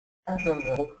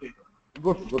Okay.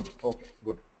 Good, good. Okay,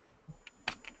 good.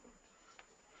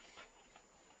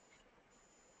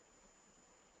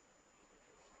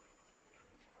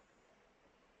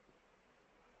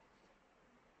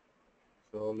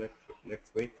 So let's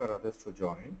wait for others to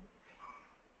join.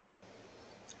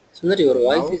 Sundar, your So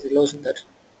voice now, is low, Sundar.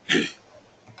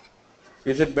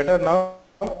 is it better now?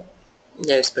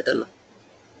 Yeah, it's better now.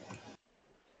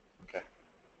 Okay.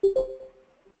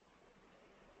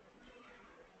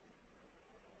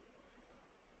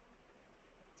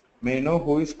 May I know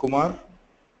who is Kumar?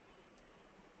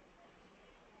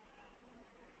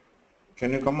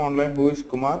 Can you come online? Who is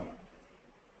Kumar?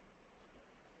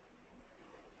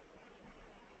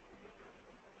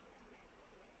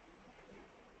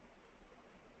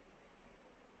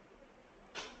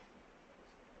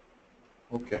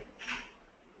 Okay.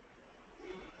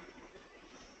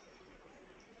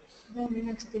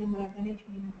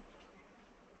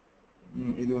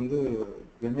 இது வந்து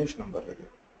Ganesh number இது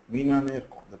மீனானே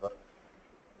இருக்கும் இந்த பாரு.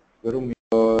 வெறும்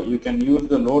you can use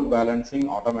the load balancing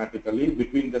automatically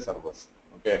between the servers.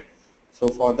 Okay. So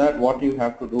for that, what you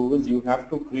have to do is you have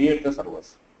to create the servers.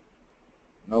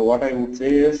 Now what I would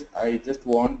say is I just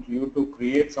want you to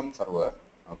create some server.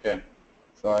 Okay.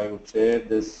 So I would say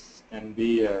this can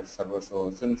be a server. So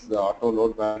since the auto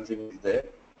load balancing is there,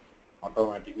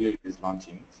 automatically it is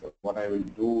launching. So what I will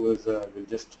do is I will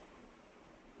just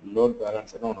load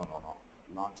balancer. No.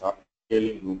 Launch our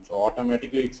scaling group. So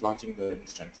automatically it's launching the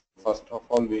instance. First of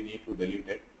all, we need to delete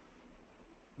it.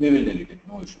 We will delete it,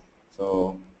 no issue. So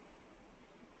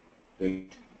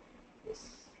delete this.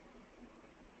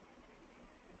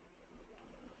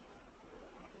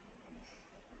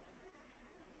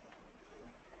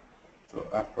 So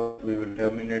after we will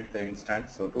terminate the instance.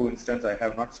 So two instance I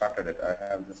have not started it. I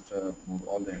have just moved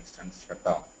all the instance shut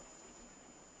down.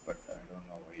 But I don't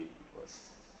know why it was.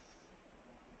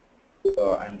 So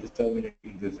I'm just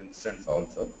terminating this instance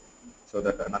also, so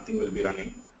that nothing will be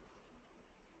running.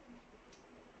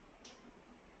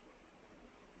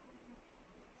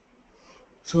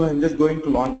 So I'm just going to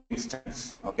launch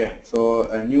instance. Okay. So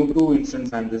a new two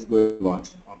instance I'm just going to launch.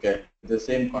 Okay. The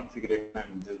same configuration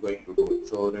I'm just going to do it.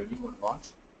 So review and launch.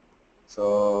 So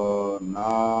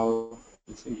now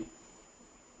you see.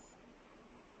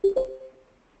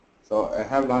 So I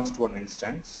have launched one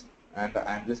instance and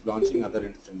I'm just launching other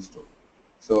instance too.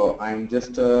 So I'm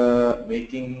just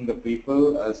making the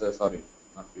people as a, sorry,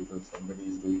 not people, somebody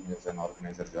is doing as an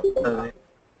organizer job.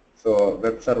 So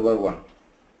web server 1.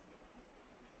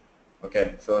 Okay,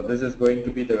 so this is going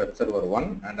to be the web server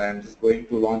 1 and I'm just going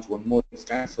to launch one more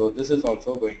instance. So this is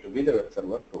also going to be the web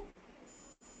server 2.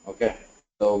 Okay,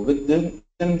 so within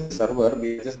the server,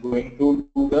 we are just going to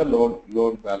do the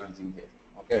load balancing here.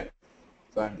 Okay,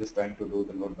 so I'm just trying to do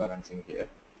the load balancing here.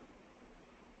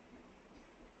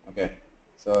 Okay,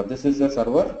 so this is the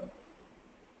server,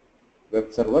 web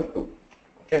server 2.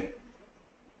 Okay,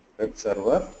 web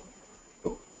server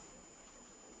 2.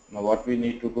 Now what we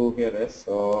need to do here is,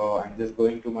 so I'm just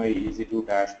going to my EC2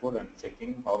 dashboard and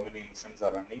checking how many instances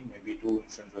are running. Maybe 2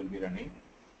 instances will be running.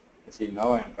 You see,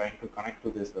 now I'm trying to connect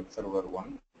to this web server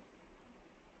 1.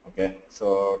 Okay,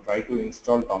 so try to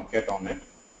install Tomcat on it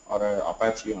or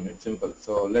Apache on it, simple.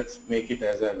 So let's make it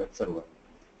as a web server.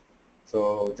 So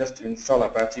just install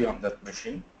Apache on that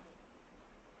machine.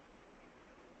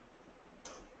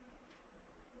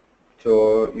 So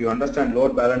you understand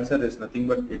load balancer is nothing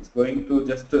but it's going to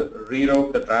just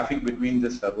reroute the traffic between the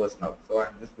servers now. So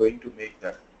I'm just going to make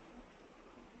that.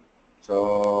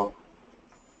 So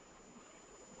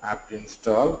apt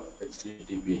install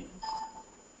HTTP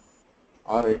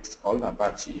or it's called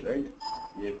Apache, right?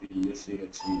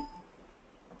 APACHE,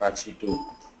 Apache 2.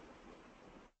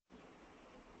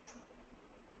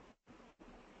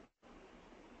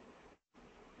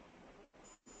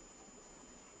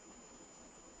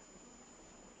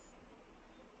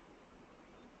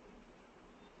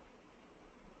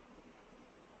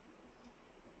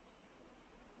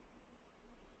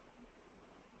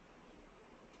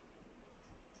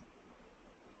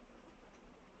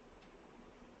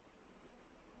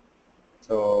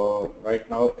 So right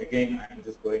now again I'm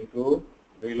just going to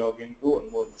relog into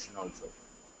one more machine also.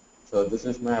 So this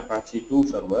is my Apache 2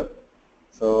 server.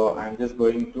 So I'm just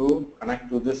going to connect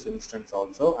to this instance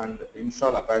also and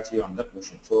install Apache on that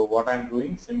machine. So what I'm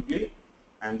doing simply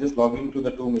I'm just logging to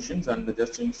the two machines and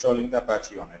just installing the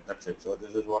Apache on it. That's it. So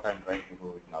this is what I'm trying to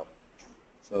do it now.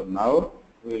 So now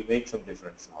we will make some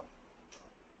difference now.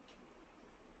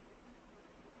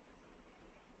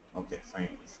 Okay,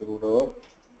 fine. Sudo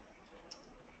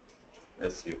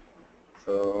su.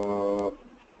 So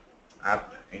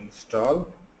apt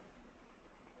install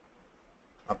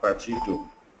Apache 2.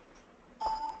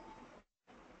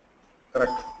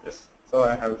 Correct. Yes. So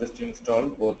I have just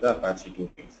installed both the Apache two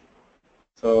things.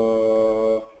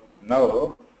 So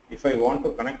now if I want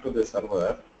to connect to the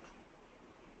server,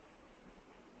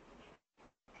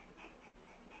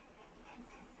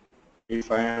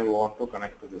 if I want to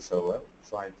connect to the server,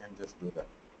 so I can just do that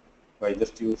by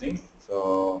just using,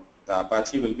 so the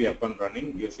Apache will be up and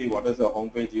running. You see what is the home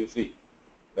page you see?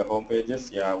 The home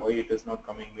pages, yeah, why it is not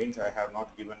coming means I have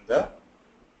not given the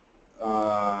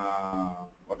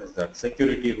what is that,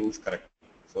 security rules correctly.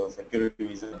 So security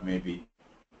wizard maybe.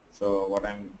 So what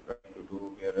I'm trying to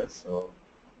do here is, so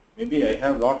maybe I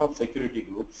have lot of security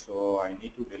groups, so I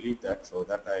need to delete that, so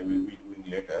that I will be doing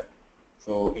later.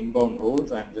 So inbound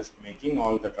rules, I'm just making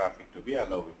all the traffic to be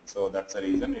allowed. So that's the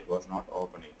reason it was not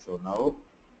opening. So now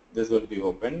this will be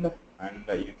opened, and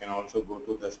you can also go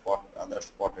to the spot, other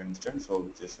spot instance, so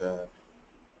which is the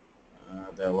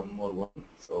one more one.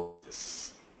 So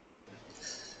this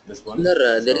one.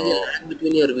 Sundar, there is a So lag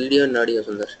between your video and audio,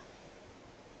 Sundar.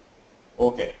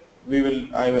 okay, we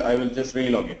will. I will just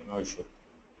relog it. No issue.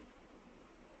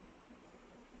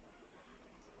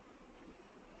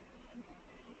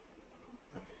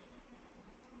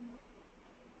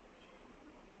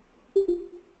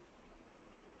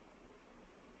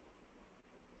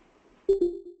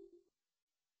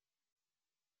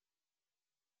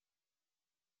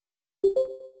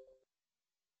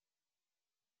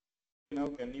 Now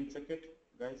can you check it,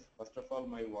 guys? First of all,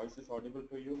 my voice is audible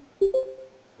to you.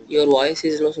 Is Your it? voice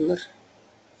is low, Sundar.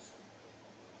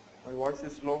 My voice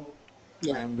is low. I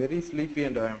Yeah. am very sleepy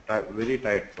and I am very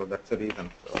tired, so that's the reason.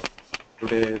 So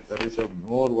today there is a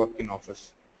more work in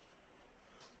office.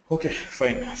 Okay,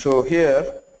 fine. So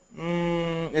here,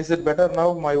 is it better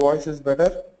now? My voice is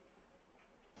better.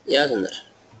 Yeah, Sundar.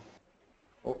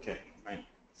 Okay, fine.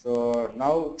 So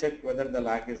now check whether the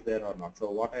lag is there or not. So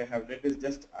what I have did is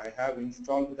just I have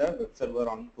installed the web server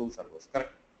on two servers.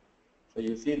 Correct. So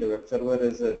you see the web server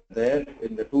is there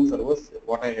in the two servers.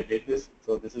 What I did is,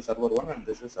 so this is server 1 and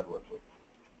this is server 2.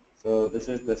 So this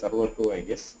is the server 2, I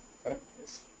guess. Correct?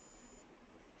 Yes.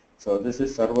 So this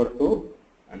is server 2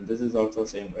 and this is also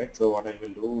same, right? So what I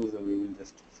will do is we will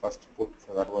just first put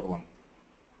server 1.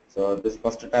 So this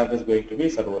first tab is going to be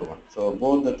server 1. So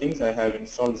both the things I have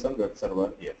installed some web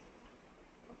server here.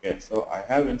 Okay, so I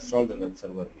have installed the web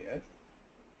server here.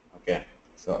 Okay,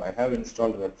 so I have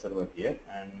installed web server here,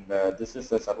 and this is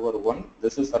the server 1,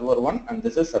 this is server 1 and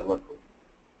this is server 2.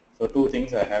 So two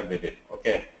things I have did it.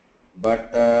 Okay,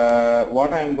 but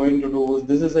what I am going to do is,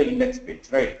 this is the index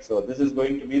page, right? So this is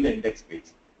going to be the index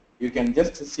page. You can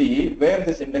just see where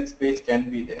this index page can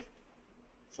be there.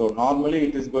 So normally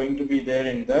it is going to be there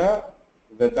in the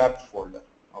web apps folder.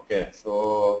 Okay,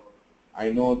 so I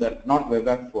know that not web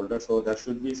app folder, so there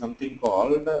should be something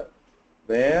called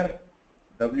where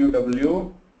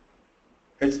www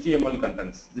HTML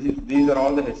contents. These are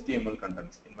all the HTML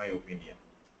contents in my opinion.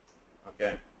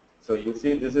 Okay, so you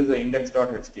see this is the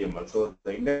index.html. So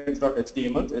the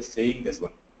index.html is saying this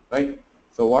one, right?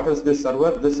 So what is this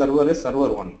server? This server is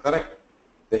server 1, correct?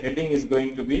 The heading is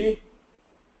going to be,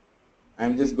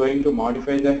 I'm just going to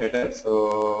modify the header.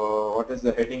 So what is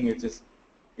the heading? It's just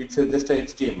a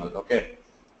HTML. Okay,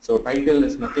 so title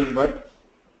is nothing but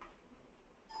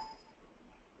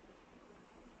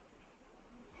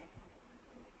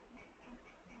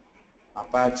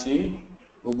Apache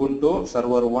Ubuntu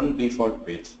server 1 default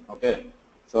page. Okay,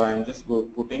 so I'm just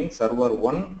putting server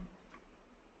 1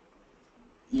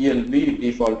 ELB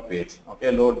default page.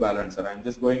 Okay, load balancer. I'm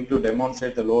just going to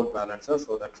demonstrate the load balancer,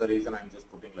 so that's the reason I'm just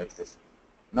putting like this.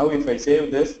 Now if I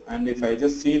save this and if I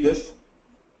just see this,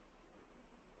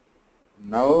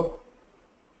 now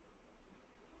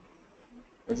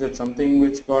is it something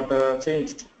which got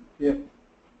changed here?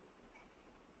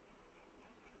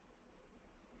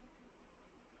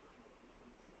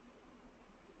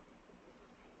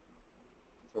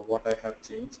 So what I have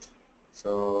changed,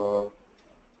 so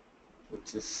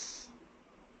which is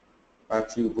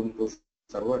Apache Ubuntu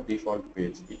server default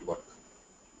page, it works.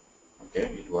 Okay,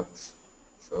 it works.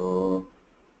 So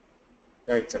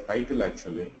yeah, it's a title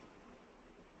actually.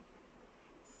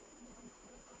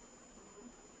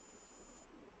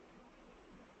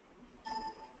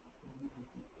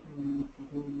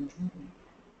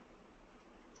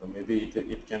 So maybe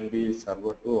it can be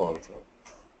server 2 also.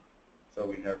 So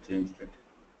we have changed it.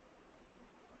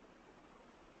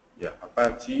 Yeah,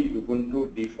 Apache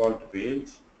Ubuntu default page.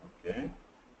 Okay.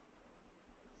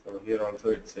 So here also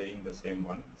it's saying the same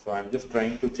one. So I'm just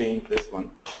trying to change this one.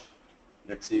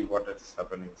 Let's see what is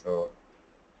happening. So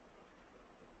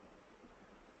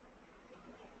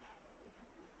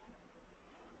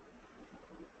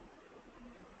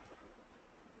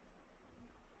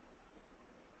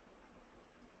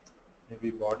maybe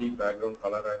body background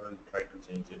color I will try to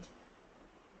change it.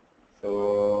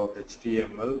 So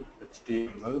HTML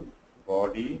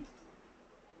body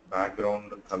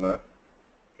background color.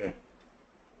 Okay.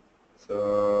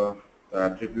 So the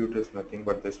attribute is nothing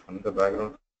but this one. The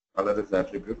background color is the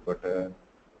attribute, but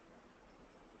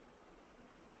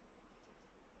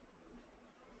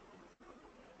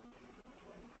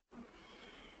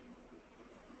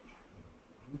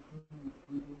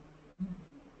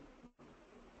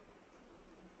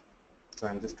so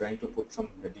I'm just trying to put some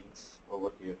headings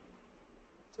over here.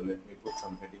 So let me put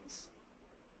some headings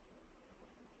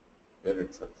here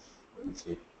itself. We'll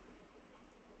see.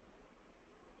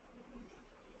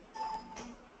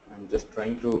 I'm just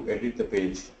trying to edit the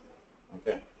page.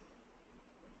 Okay.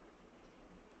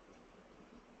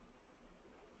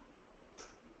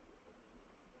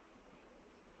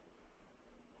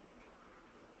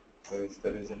 So if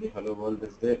there is any hello world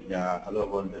is there, yeah, hello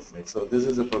world is there. So this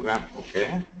is a program.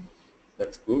 Okay,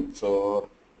 that's good. So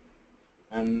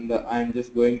and I'm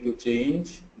just going to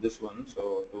change this one.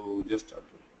 So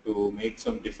to make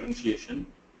some differentiation.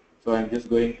 So I'm just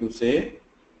going to say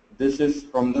this is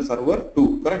from the server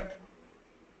 2, correct?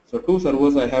 So two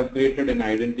servers I have created in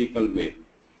identical way.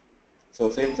 So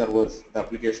same servers, the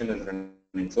application is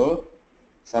running. So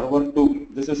server 2,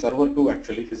 this is server 2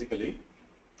 actually physically.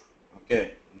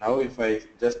 Okay, now if I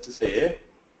just say,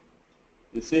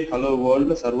 you see hello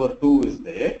world server 2 is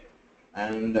there,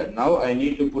 and now I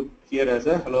need to put here as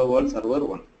a hello world server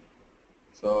 1.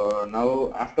 So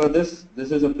now after this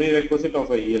is a prerequisite of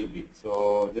a ELB.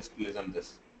 So just listen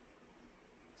this.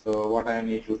 So what I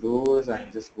need to do is I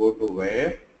just go to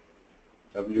where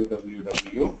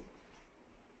www.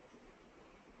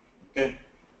 Okay,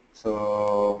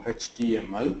 so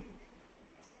HTML,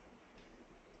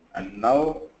 and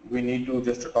now we need to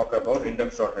just talk about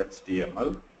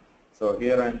index.html. So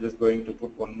here I am just going to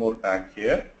put one more tag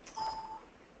here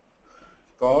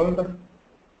called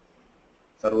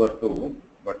server 2,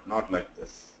 but not like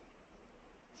this.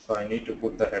 So I need to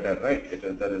put the header, right?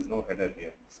 There is no header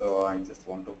here. So I just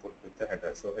want to put with the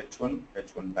header. So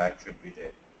h1 tag should be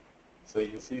there. So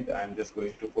you see I am just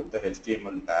going to put the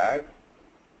HTML tag.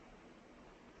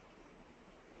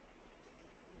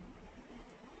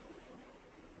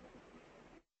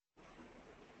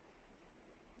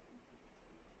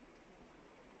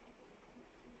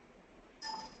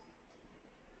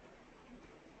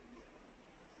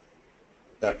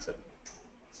 That's it.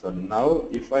 So now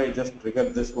if I just trigger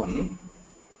this one,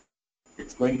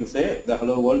 it's going to say the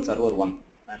hello world server 1,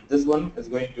 and this one is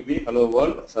going to be hello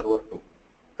world server 2,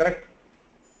 correct?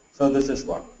 So this is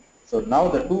what. So now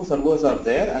the two servers are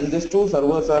there, and these two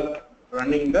servers are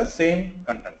running the same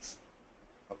contents.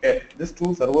 Okay, these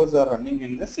two servers are running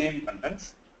in the same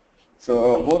contents.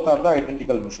 So both are the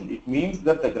identical machine. It means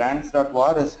that the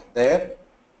grants.var is there.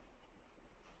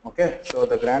 Okay, so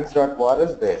the grants.var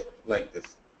is there like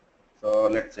this. So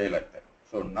let's say like that.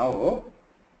 So now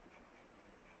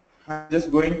I'm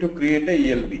just going to create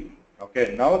a ELB.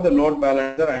 Okay, now the load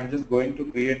balancer, I'm just going to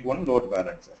create one load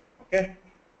balancer. Okay,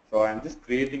 so I'm just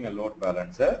creating a load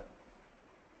balancer,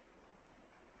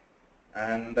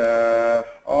 and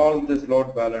all this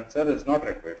load balancer is not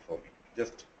required for me.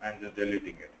 I'm just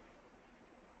deleting it.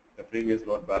 The previous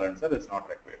load balancer is not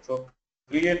required. So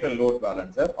create a load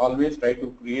balancer. Always try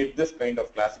to create this kind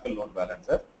of classical load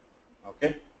balancer.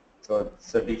 Okay, so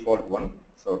it's a default one.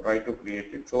 So try to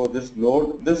create it. So this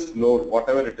load,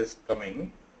 whatever it is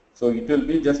coming, so it will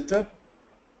be just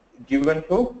given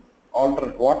to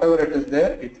whatever it is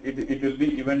there. It will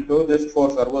be given to this 4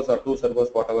 servers or 2 servers,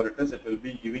 whatever it is. It will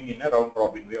be giving in a round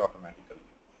robin way automatically.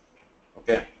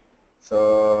 Okay,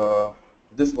 so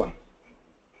this one.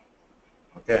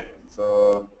 Okay,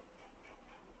 so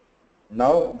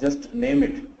now just name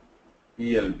it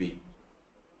ELB.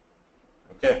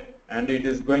 Okay, and it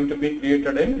is going to be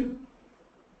created in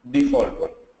default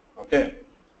one. Okay,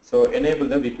 so enable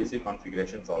the VPC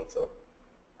configurations also,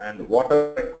 and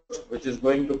whatever which is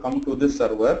going to come to this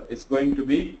server is going to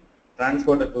be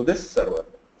transferred to this server.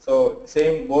 So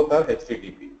same, both are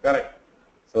HTTP, correct?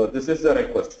 So this is the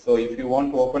request. So if you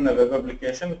want to open a web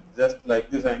application, just like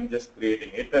this, I am just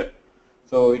creating it.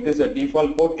 So it is a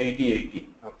default port 8080.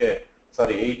 Okay,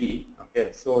 sorry 80.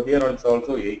 Okay, so here it's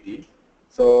also 80.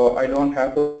 So I don't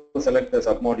have to select the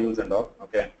submodules and all.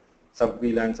 Okay, sub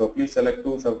VLAN. So please select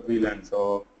two sub VLAN.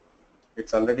 So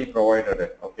it's already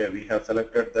provided. Okay, we have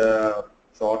selected the,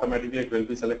 so automatically it will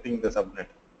be selecting the subnet.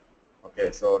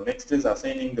 Okay, so next is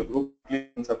assigning the group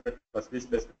subnet must be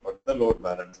specified for the load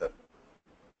balancer.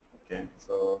 Okay,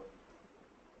 so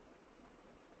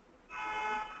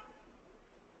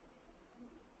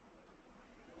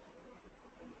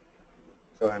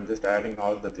So I'm just adding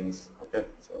all the things. Okay,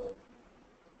 so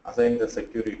assign the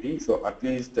security. So at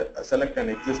least select an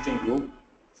existing group.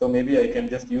 So maybe I can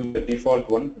just use the default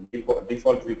one,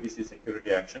 default VPC security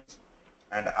actions.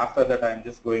 And after that, I'm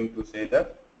just going to say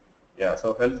that, yeah,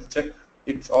 so health check.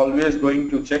 It's always going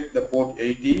to check the port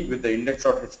 80 with the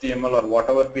index.html or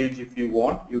whatever page if you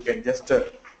want. You can just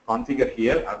configure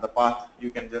here, and the path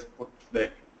you can just put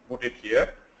it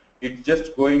here. It's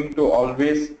just going to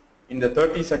always, in the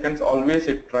 30 seconds, always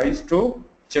it tries to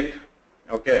check.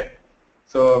 Okay,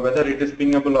 so whether it is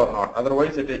pingable or not.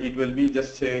 Otherwise, it will be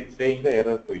just saying the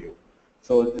error to you.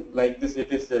 So like this,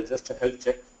 it is just a health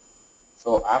check.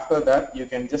 So after that, you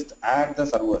can just add the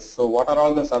servers. So what are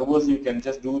all the servers? You can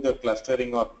just do the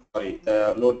clustering, or sorry,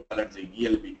 the load balancing,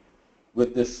 ELB.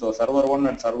 With this, so server 1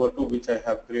 and server 2 which I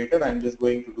have created, I'm just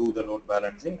going to do the load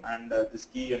balancing, and this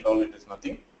key and all, it is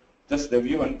nothing. Just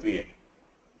review and create.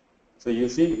 So you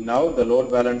see now the load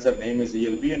balancer name is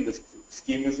ELB and the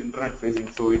scheme is internet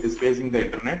facing. So it is facing the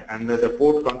internet, and the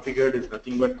port configured is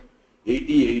nothing but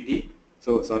 8080.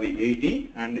 So sorry,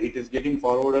 80, and it is getting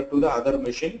forwarded to the other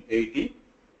machine 80.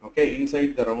 Okay,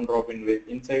 inside the round robin way,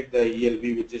 inside the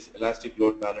ELB, which is elastic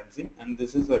load balancing, and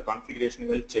this is a configuration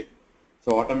well check.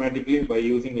 So automatically by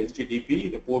using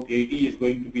HTTP, the port 80 is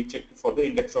going to be checked for the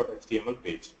index.html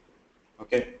page.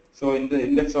 Okay, so in the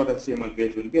index.html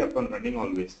page will be up and running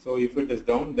always. So if it is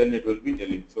down, then it will be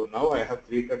telling. So now I have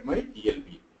created my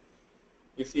ELB.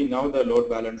 You see now the load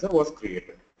balancer was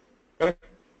created. Correct?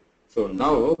 So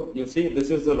now you see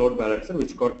this is the load balancer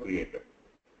which got created.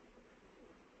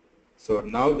 So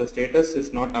now the status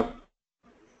is not up.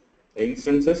 The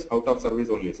instance is out of service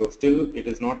only. So still it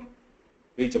is not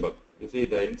reachable. You see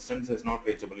the instance is not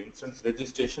reachable. Instance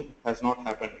registration has not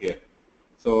happened here.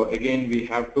 So again we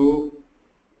have to,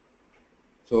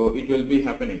 so it will be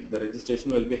happening. The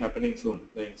registration will be happening soon.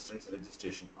 The instance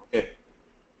registration. Okay.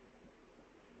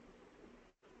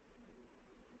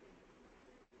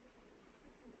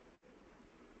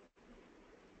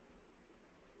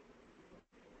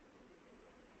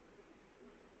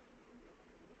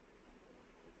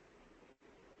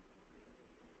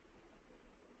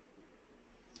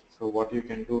 So what you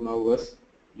can do now is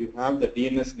you have the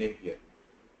DNS name here.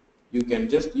 You can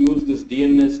just use this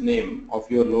DNS name of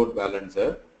your load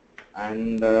balancer,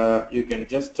 and you can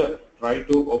just try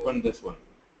to open this one.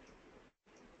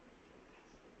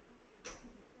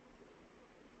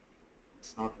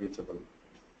 It's not reachable.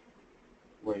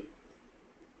 Why?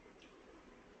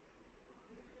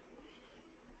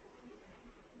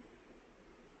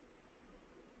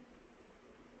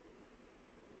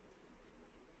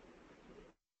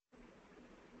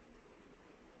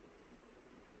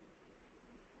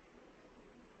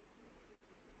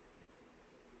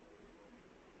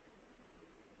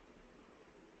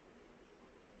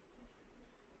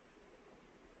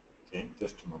 Okay,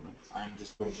 just a moment. I'm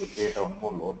just going to create one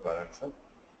more load balancer.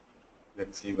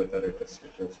 Let's see whether it is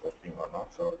working or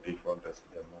not. So default is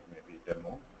demo, maybe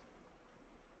demo.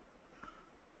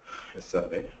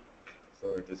 SRA. So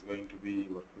it is going to be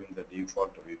working the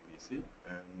default VPC,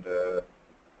 and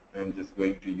I'm just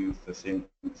going to use the same.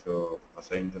 So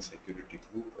assign the security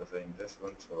group, assign this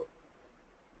one. So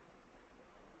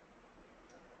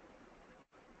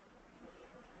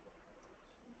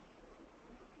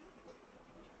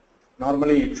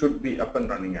normally it should be up and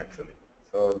running actually.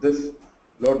 So this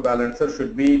load balancer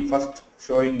should be first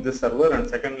showing this server, and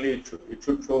secondly it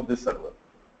should show this server.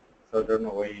 So I don't know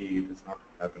why it is not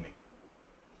happening.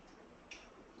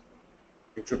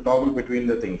 It should toggle between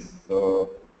the things. So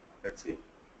let's see.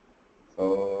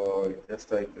 So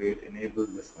just I create enable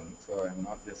this one. So I'm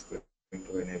not just going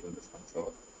to enable this one.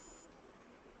 So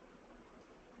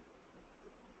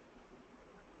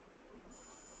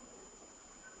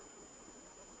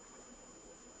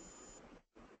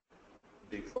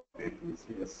default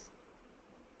APC, yes.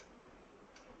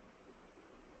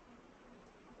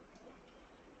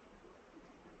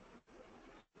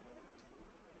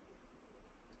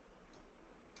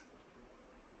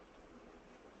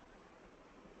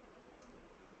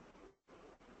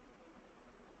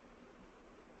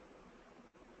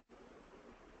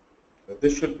 So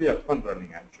this should be up and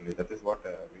running actually. That is what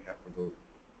we have to do.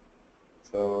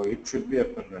 So it should be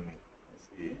up and running.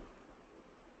 See,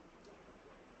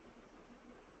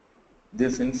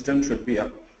 this instance should be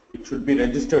up. It should be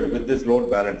registered with this load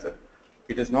balancer.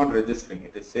 It is not registering.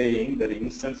 It is saying that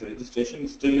instance registration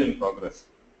is still in progress.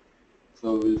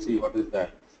 So we'll see what is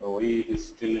that. So why it is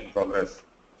still in progress.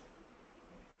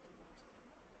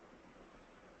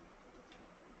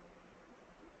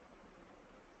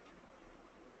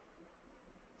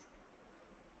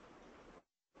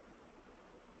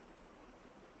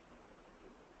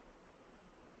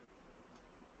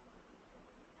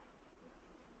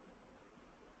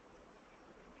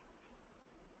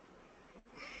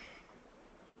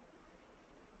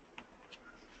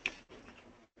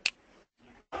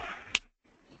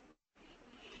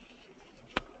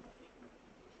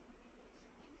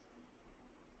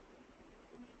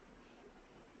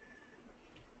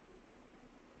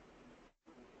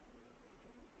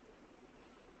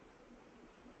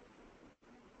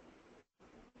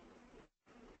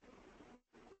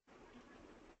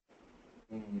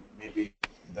 Maybe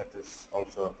that is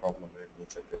also a problem. Let me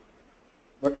check it.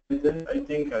 But then I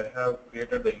think I have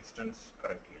created the instance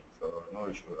correctly, so no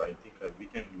issue. I think we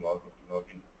can log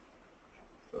in.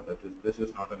 So this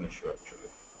is not an issue actually.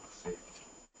 Let's see.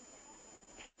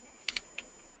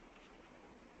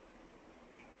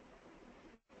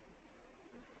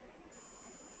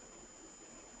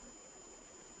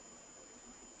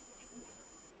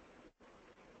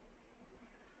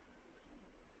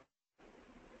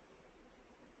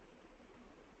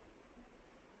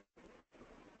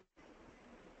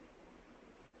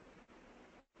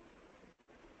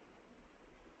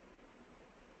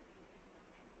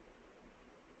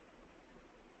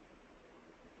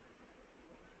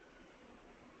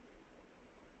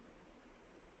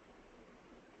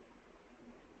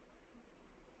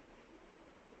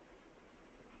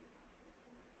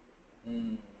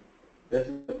 This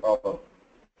is the problem.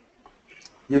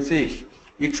 You see,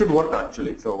 it should work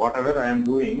actually. So whatever I am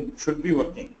doing should be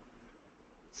working.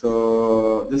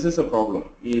 So this is a problem.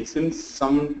 Since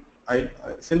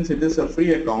it is a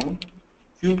free account,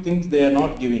 few things they are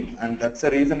not giving, and that's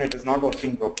the reason it is not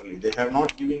working properly. They have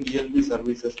not given ELB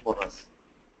services for us,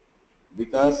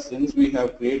 because since we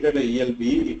have created a ELB,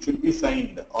 it should be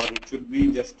signed or it should be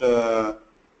just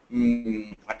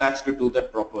attached to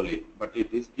that properly. But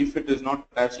if it is not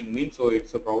attaching means, so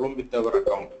it's a problem with our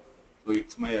account. So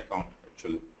it's my account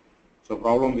actually. So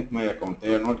problem with my account,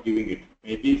 they are not giving it.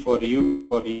 Maybe for your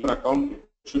account, it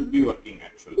should be working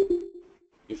actually.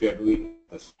 If you are doing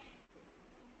this,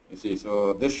 you see,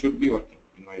 so this should be working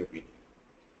in my opinion,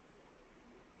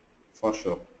 for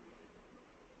sure.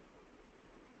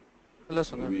 Hello,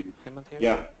 Sundar. Maybe, Hemant here.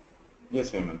 yeah,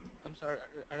 yes, Hemant. I'm sorry,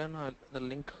 I don't know the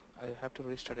link. I have to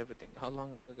restart everything. How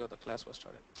long ago the class was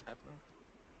started? Half an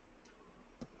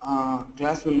hour?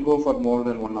 Class will go for more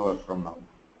than 1 hour from now.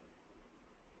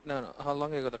 No. How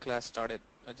long ago the class started?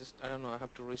 I don't know. I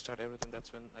have to restart everything.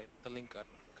 That's when the link got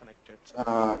connected. So.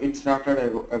 It started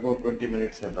about 20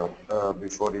 minutes ago,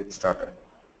 before it started.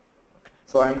 Okay.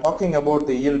 So I'm talking about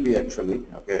the ELB actually,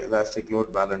 okay, elastic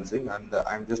load balancing, and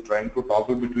I'm just trying to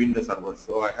toggle between the servers.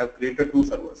 So I have created two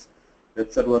servers,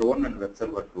 web server 1 and web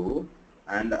server 2,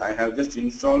 and I have just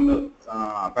installed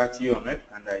Apache on it,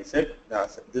 and I said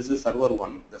this is server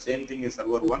 1, the same thing is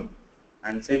server 1,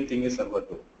 and same thing is server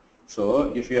 2.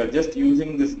 So if you are just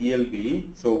using this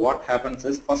ELB, so what happens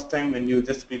is first time when you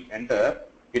just click enter,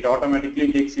 it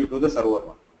automatically takes you to the server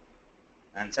 1.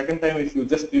 And second time if you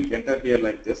just click enter here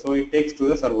like this, so it takes to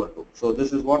the server 2. So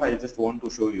this is what I just want to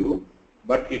show you,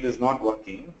 but it is not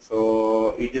working.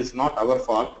 So it is not our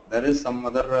fault. There is some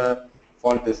other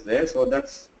fault is there. So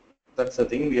that's the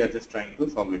thing. We are just trying to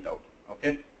solve it out.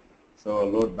 Okay. So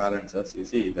load balancers, you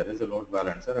see there is a load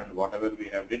balancer, and whatever we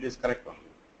have did is correct only.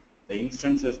 The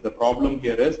instance is the problem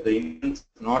here is the instance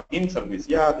is not in service.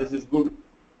 Yeah, this is good.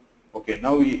 Okay,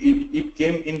 now it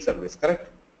came in service, correct?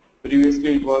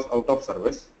 Previously it was out of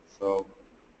service. So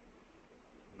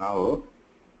now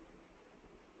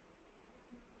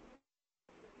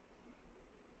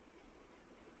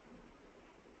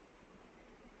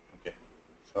okay.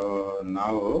 So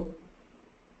now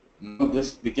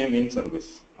this became in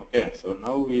service. Okay, so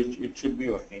now it should be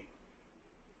working.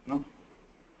 No?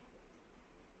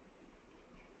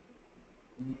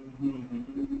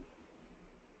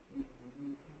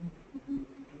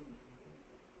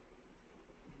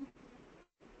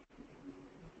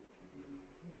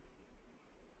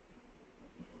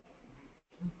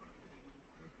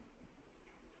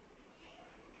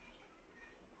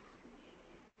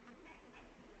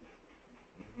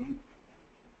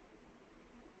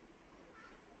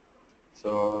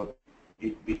 So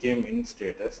it became in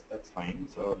status, that's fine.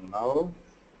 So now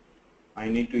I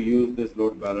need to use this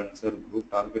load balancer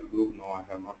group, target group. No, I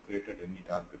have not created any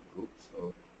target group.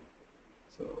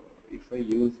 So if I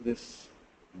use this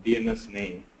DNS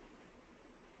name,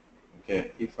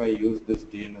 okay, if I use this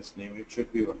DNS name, it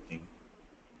should be working.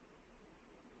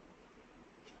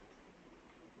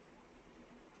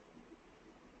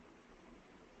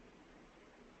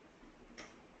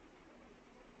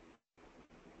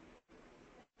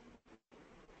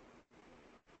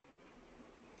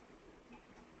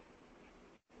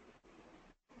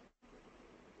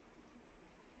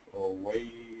 So why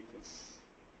it is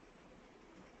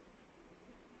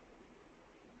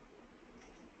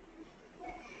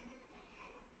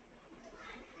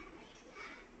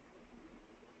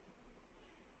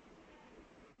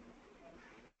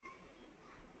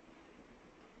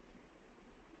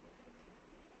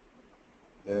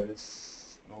there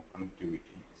is no connectivity.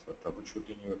 So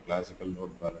troubleshooting your classical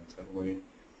load balancer, why it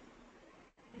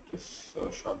is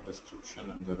a short description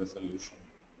and the resolution.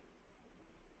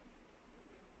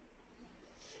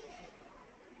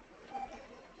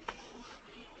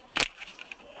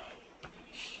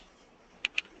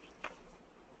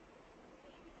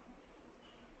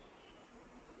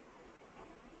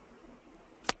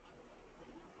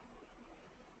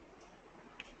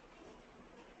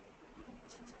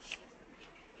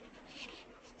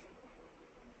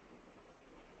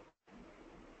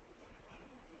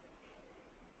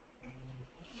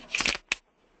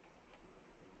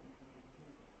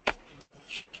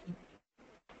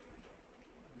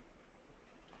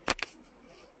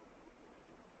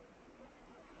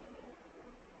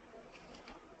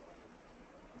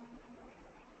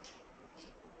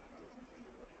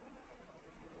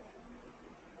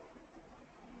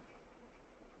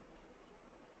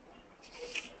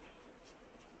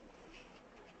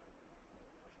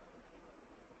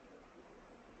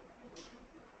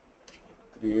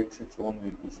 creates its own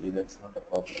VPC, that's not a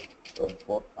problem. So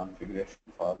port configuration,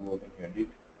 forwarding, edit,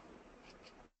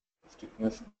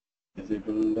 strictness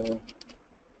disabled,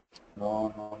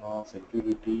 no,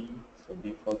 security, so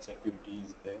default security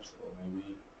is there, so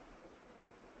maybe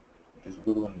it is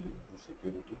good only, the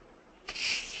security.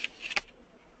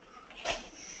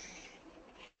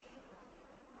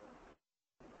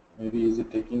 Maybe is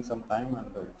it taking some time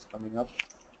and it's coming up?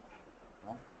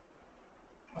 No?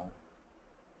 No.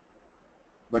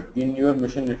 But in your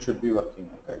machine it should be working,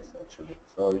 guys, actually.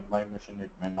 So in my machine it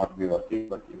may not be working,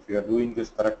 but if you are doing this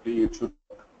correctly, it should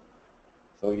work.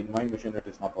 So in my machine it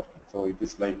is not working. So it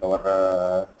is like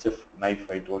our chef knife,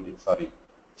 I told you, sorry,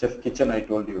 chef kitchen, I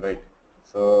told you, right?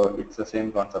 So it's the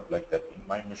same concept like that. In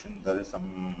my machine there is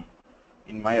some,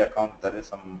 in my account there is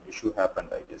some issue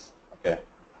happened, I guess. Okay.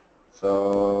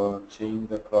 So change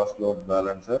the cross load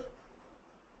balancer.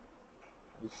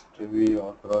 Just we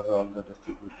across all the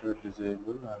distributor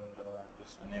disable and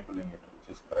just enabling it,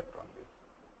 which is correct only.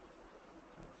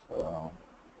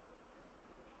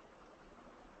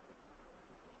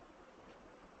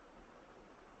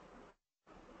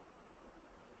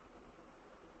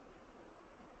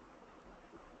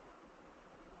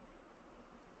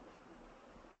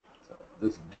 So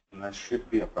this DNS should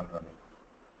be up and running.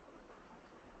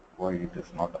 Why it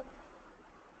is not up?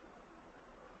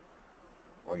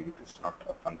 Why it is not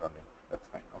up and running? That's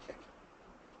fine. Okay.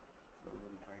 So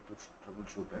we'll try to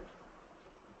troubleshoot it.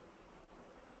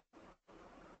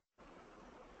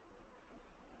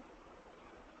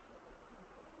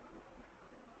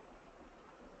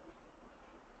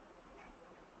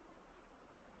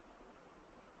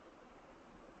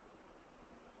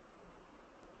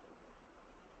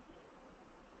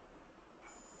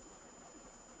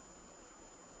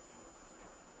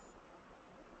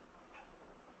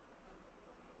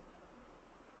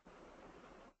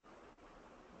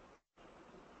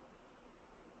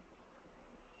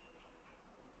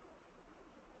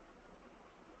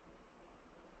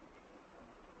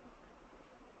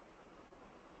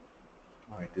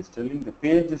 It is telling the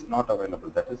page is not available.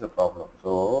 That is a problem.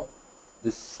 So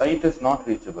this site is not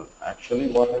reachable. Actually,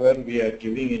 whatever we are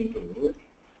giving into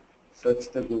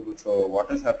search the Google. So what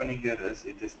is happening here is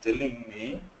it is telling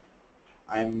me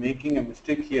I am making a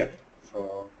mistake here.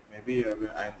 So maybe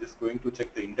I am just going to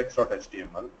check the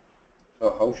index.html.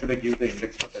 So how should I give the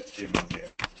index.html here?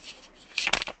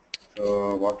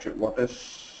 So what is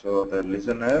so the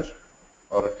listener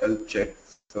or health check?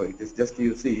 So it is just,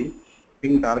 you see,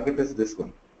 ping target is this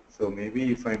one. So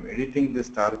maybe if I'm editing this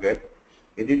target,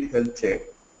 edit health check.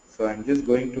 So I'm just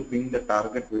going to ping the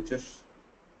target, which is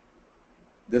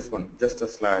this one, just a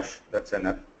slash. That's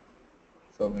enough.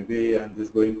 So maybe I'm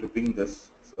just going to ping this.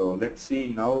 So let's see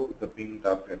now the ping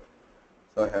target.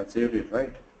 So I have saved it,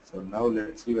 right? So now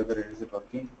let's see whether it is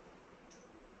working.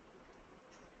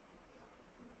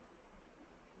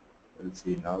 We'll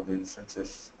see now the instance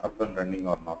is up and running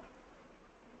or not.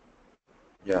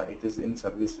 Yeah, it is in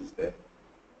services there.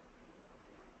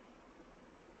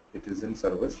 It is in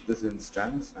service, this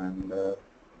instance, and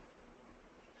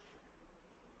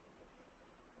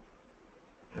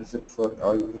is it for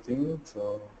everything?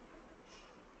 So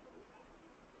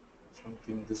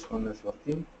something, this one is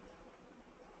working.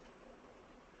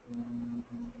 It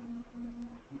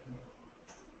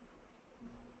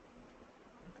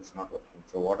is not working.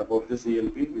 So what about this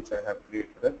ELP which I have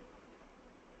created?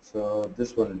 So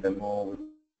this one demo, which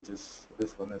is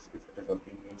this one, is if it is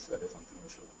working means there is something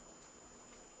issue.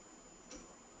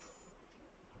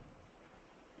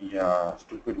 Yeah,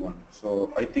 stupid one.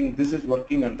 So I think this is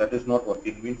working and that is not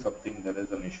working, means something, there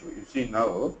is an issue. You see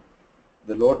now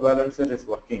the load balancer is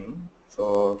working.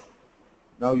 So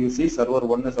now you see server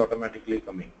 1 is automatically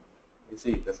coming. You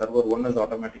see the server 1 is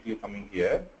automatically coming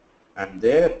here, and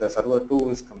there the server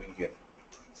 2 is coming here.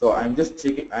 So I'm just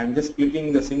checking, I'm just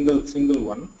clicking the single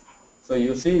one. So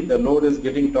you see the load is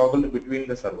getting toggled between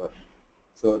the server.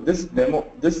 So this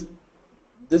demo, this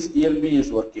ELB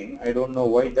is working. I don't know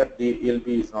why that the ELB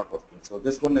is not working. So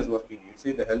this one is working. You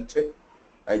see the health check.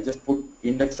 I just put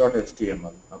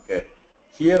index.html. Okay.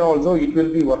 Here also it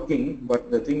will be working,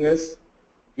 but the thing is,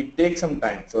 it takes some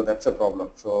time. So that's a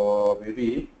problem. So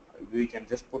maybe we can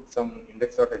just put some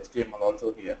index.html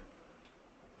also here.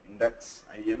 Index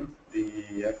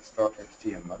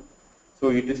index.html. So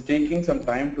it is taking some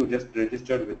time to just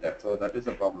register with that. So that is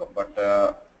a problem. But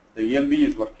the ELB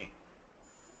is working.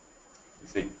 You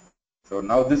see. So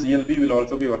now this ELB will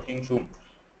also be working soon.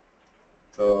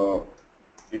 So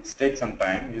it takes some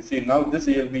time. You see now this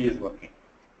ELB is working.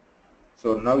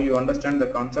 So now you understand the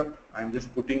concept. I am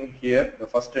just putting here the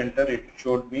first enter, it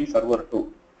showed me server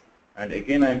 2. and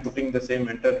again I am putting the same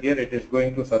enter here, it is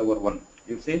going to server 1.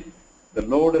 You see, the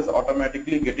load is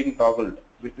automatically getting toggled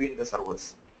between the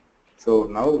servers. So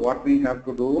now what we have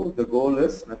to do, the goal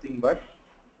is nothing but,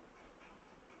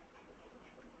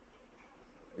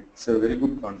 it's a very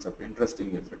good concept,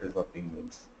 interesting if it is working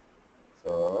means.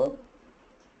 So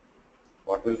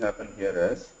what will happen here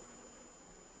is,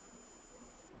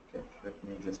 okay, let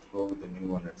me just go with the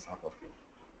new one, it's not working.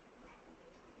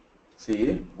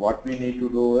 See, what we need to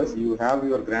do is, you have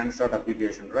your Grand Start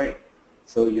application, right?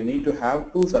 So you need to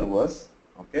have two servers,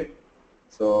 okay?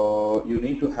 So you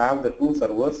need to have the two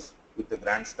servers with the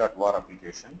Grand Start war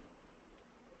application.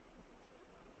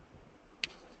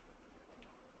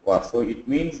 War. So it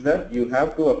means that you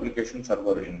have two application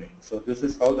server in it. So this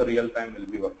is how the real time will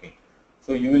be working.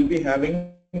 So you will be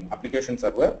having application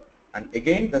server, and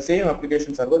again the same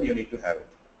application server you need to have it.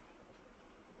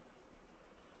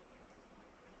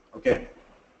 Okay.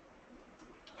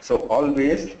 So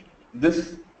always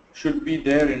this should be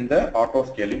there in the auto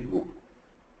scaling group.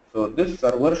 So this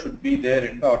server should be there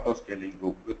in the auto scaling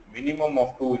group with minimum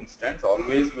of 2 instance,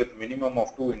 always with minimum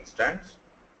of 2 instance,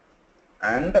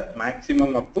 and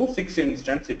maximum up to 6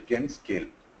 instance it can scale.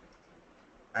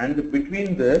 And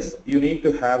between this you need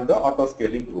to have the auto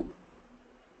scaling group.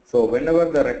 So whenever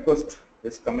the request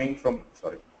is coming from,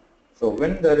 so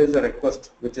when there is a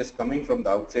request which is coming from the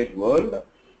outside world,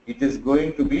 it is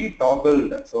going to be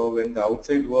toggled. So when the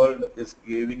outside world is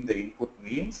giving the input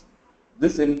means,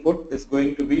 this input is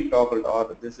going to be toggled,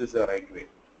 or this is the right way.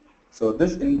 So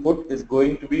this input is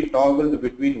going to be toggled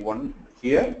between one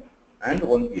here and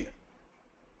one here.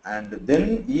 And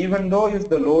then even though if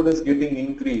the load is getting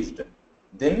increased,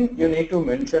 then you need to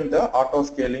mention the auto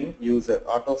scaling user,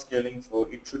 auto scaling, so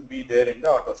it should be there in the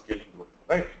auto scaling group,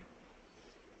 right?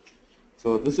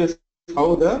 So this is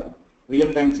how the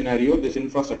real-time scenario, this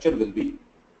infrastructure will be.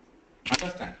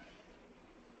 Understand?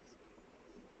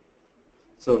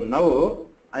 So now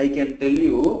I can tell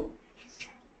you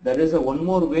there is a one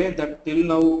more way that till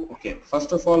now, okay,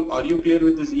 first of all, are you clear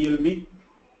with this ELB?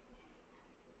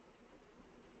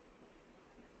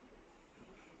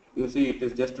 You see it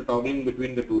is just toggling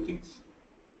between the two things.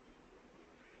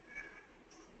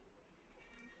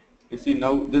 You see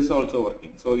now this also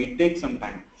working. So it takes some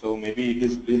time. So maybe it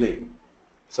is delayed.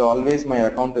 So always my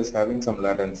account is having some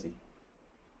latency.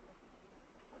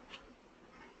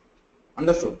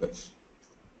 Understood, guys?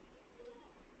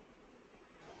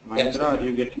 Yes, Mahendra, are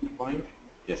you getting the point?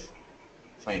 Yes.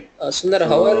 Fine. Sundar,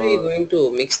 how are we So going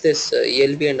to mix this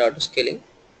ELB and auto scaling?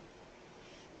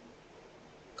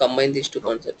 Combine these two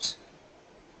concepts.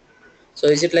 So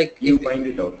is it like you if find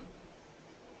it out.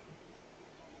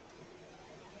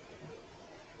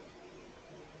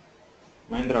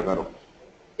 Mahendra Garu,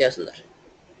 yeah, Sundar.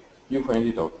 you find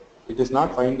it out. It is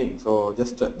not finding. So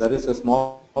just there is a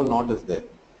small knot is there.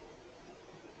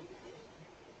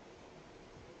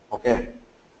 Okay.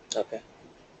 Okay.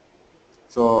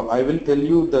 So I will tell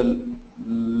you the,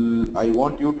 I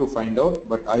want you to find out,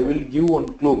 but I will give one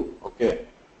clue. Okay.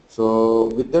 So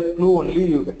with that clue only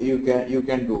you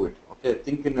can do it. Okay.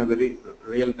 Think in a very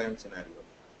real time scenario.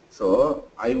 So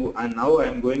and now I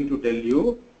am going to tell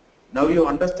you. Now you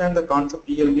understand the concept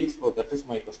ELB. So that is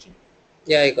my question.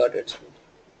 Yeah, I got it.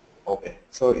 Okay.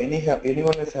 So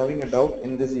anyone is having a doubt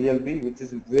in this ELB, which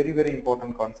is a very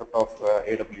important concept of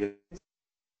AWS.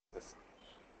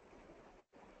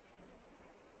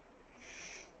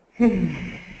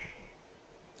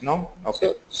 No?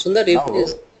 Okay. So Sundar, if it Now,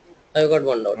 is, I got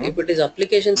one doubt. hmm? If it is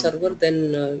application server,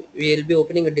 then we will be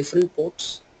opening a different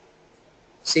ports.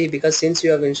 See, because since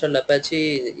you have installed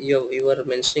Apache, you were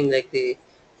mentioning like the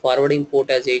forwarding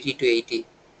port as 80 to 80.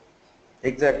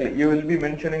 Exactly. You will be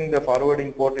mentioning the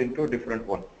forwarding port into different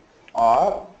one.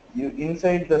 Or you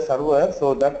inside the server,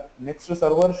 so that next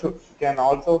server can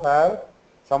also have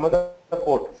some other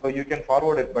port. So you can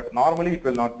forward it, but normally it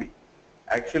will not be.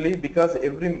 Actually, because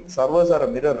every servers are a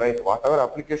mirror, right? Whatever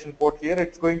application port here,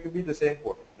 it's going to be the same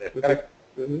port there, correct?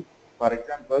 Mm-hmm. Mm-hmm. For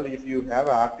example, if you have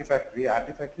a Artifactory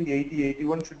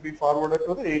 8081 should be forwarded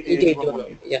to the 80, 8081 81 only.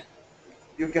 only. Yeah.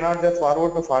 You cannot just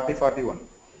forward to 4041.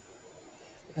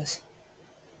 Yes.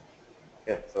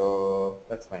 Okay, so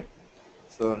that's fine.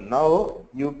 So now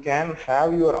you can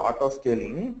have your auto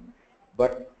scaling,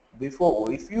 but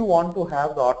before, if you want to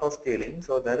have the auto scaling,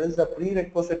 so there is a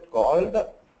prerequisite called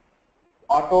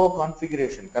auto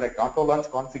configuration, correct? Auto launch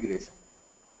configuration.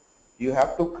 You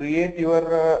have to create your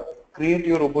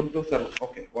Ubuntu server.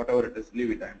 Okay, whatever it is,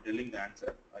 leave it. I am telling the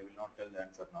answer. I will not tell the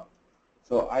answer now.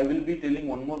 So I will be telling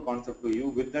one more concept to you.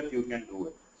 With that, you can do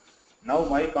it. Now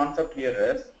my concept here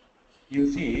is, you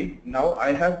see, now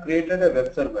I have created a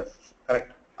web service,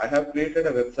 correct? I have created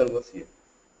a web service here.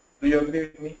 Do you agree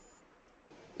with me?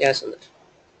 Yes, Sundar.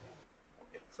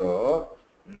 Okay. So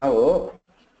now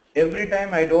every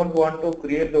time I don't want to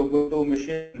create the Ubuntu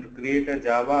machine and create a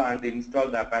Java and install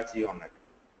the Apache on it.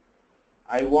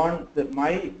 I want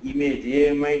my image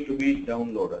AMI to be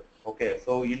downloaded. Okay,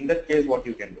 so in that case, what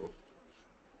you can do?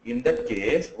 In that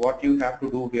case, what you have to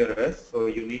do here is, so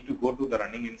you need to go to the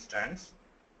running instance.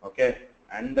 Okay,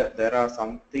 and there are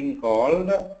something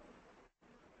called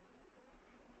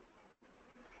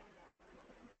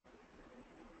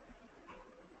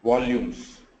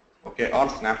volumes. Okay, or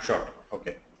snapshot.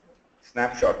 Okay,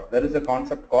 snapshot. There is a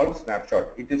concept called snapshot.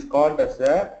 It is called as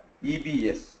a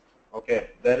EBS. Okay,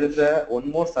 there is a one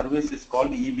more service is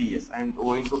called EBS. I am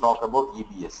going to talk about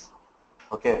EBS.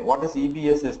 Okay, what is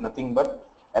EBS is nothing but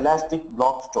elastic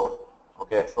block store.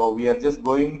 Okay, so we are just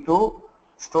going to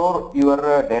store your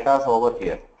data over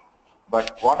here.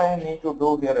 But what I need to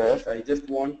do here is I just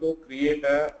want to create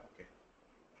a, okay,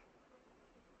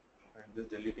 I'm just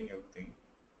deleting everything.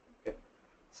 Okay,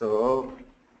 so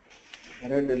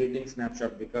here I'm deleting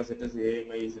snapshot because it is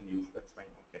AMI is in use. That's fine.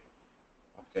 Okay,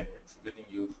 okay, it's getting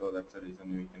used, so that's the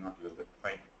reason we cannot use it.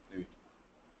 Fine, leave it.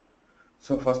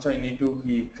 So first I need to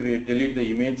create, delete the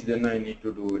image, then I need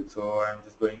to do it. So I'm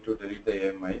just going to delete the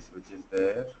AMIs which is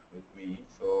there with me.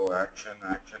 So action,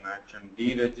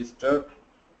 deregister,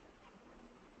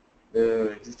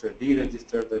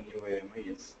 deregister the new AMI.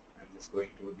 Yes, I'm just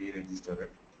going to deregister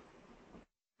it.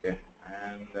 Okay,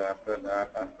 and after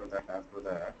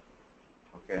that.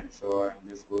 Okay, so I'm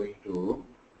just going to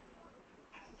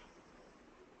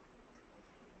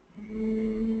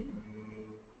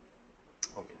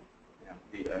okay,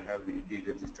 yeah, I have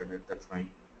deregistered it. That's fine.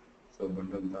 So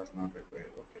bundle does not require.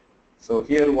 Okay. So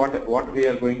here what we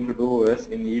are going to do is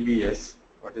in EBS.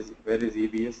 What is where is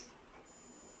EBS?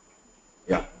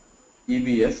 Yeah,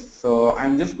 EBS. So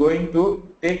I'm just going to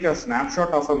take a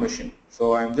snapshot of a machine.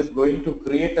 So I'm just going to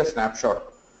create a snapshot.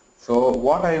 So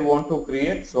what I want to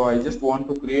create, so I just want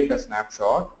to create a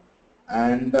snapshot,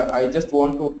 and I just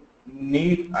want to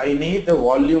I need the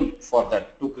volume for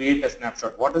that to create a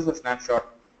snapshot. What is the snapshot?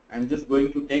 I'm just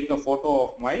going to take a photo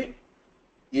of my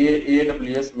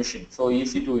AWS machine, so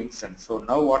EC2 instance. So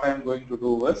now what I am going to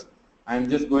do is I am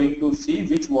just going to see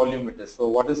which volume it is. So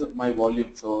what is my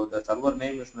volume? So the server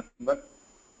name is nothing but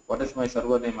what is my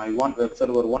server name? I want web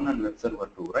server 1 and web server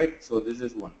 2, right? So this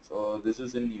is 1. So this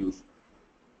is in use.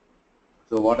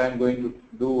 So what I am going to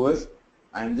do is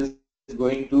I am just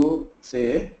going to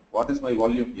say what is my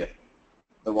volume here.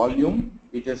 The volume,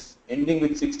 it is ending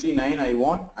with 69 I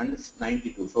want and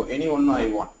 92. So any one I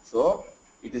want. So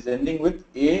it is ending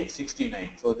with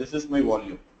A69. So this is my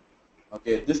volume.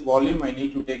 Okay, this volume I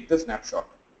need to take the snapshot.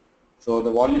 So the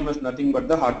volume is nothing but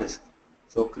the hard disk.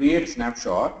 So create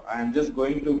snapshot. I am just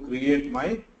going to create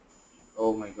my,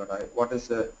 oh my god, what is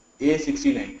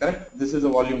A69, correct? This is a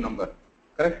volume number,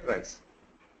 correct, right?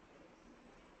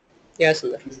 Yes,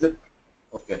 Sundar. Is that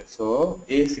okay? So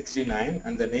A69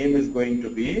 and the name is going to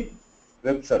be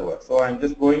web server. So I'm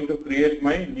just going to create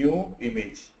my new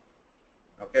image.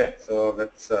 Okay, so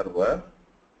web server.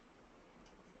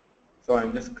 So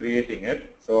I'm just creating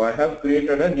it. So I have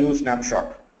created a new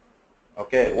snapshot.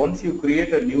 Okay, once you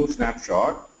create a new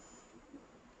snapshot,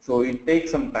 so it takes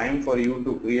some time for you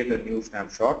to create a new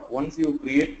snapshot. Once you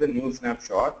create the new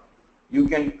snapshot, you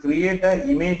can create an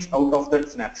image out of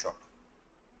that snapshot.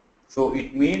 So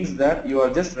it means that you are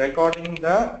just recording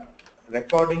the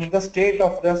state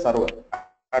of the server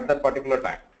at that particular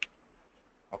time.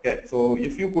 Okay, so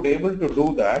if you could able to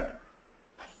do that,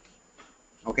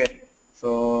 okay,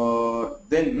 so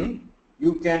then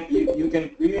you can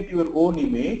create your own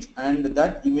image, and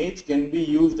that image can be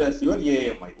used as your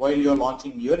AMI while you are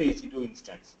launching your EC2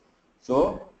 instance.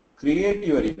 So create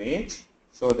your image.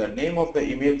 So the name of the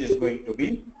image is going to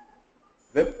be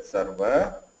web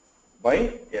server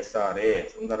by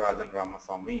SRA Sundarajan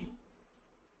Ramaswamy.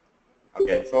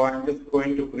 Okay, so I'm just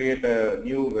going to create a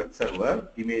new web server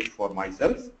image for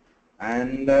myself,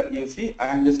 and you see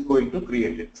I'm just going to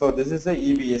create it. So this is a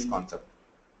EBS concept.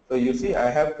 So you see I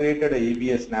have created a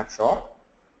EBS snapshot.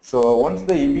 So once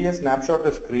the EBS snapshot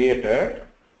is created,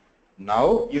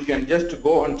 now you can just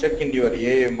go and check in your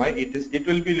AMI. It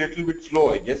will be little bit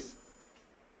slow, I guess.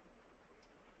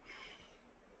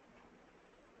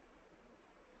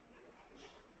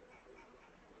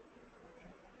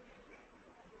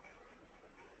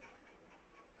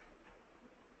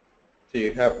 So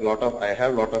you have I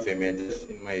have lot of images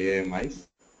in my AMIs,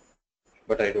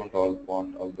 but I don't all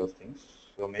want all those things.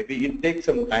 So maybe it takes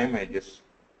some time, I guess.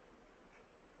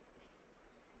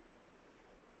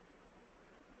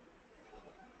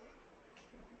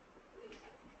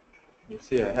 You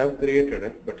see, I have created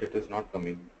it, but it is not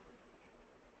coming.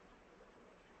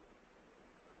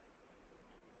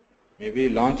 maybe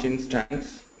launch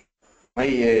instance my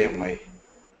AMI.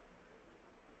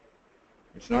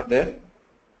 It's not there.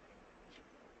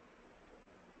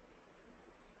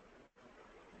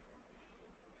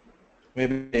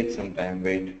 Maybe take some time,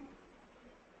 wait.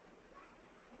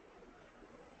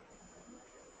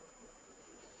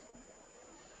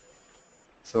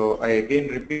 So I again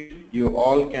repeat, you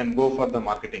all can go for the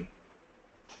marketing.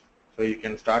 So you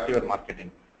can start your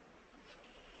marketing.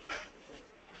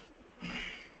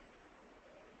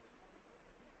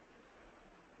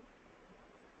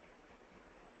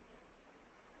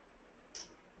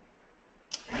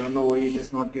 I don't know why it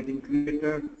is not getting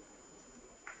created.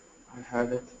 I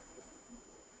had it.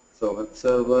 So web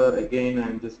server, again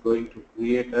I'm just going to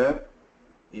create a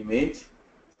image.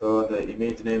 So the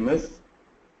image name is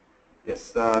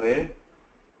SRA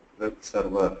web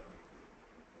server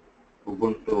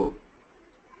Ubuntu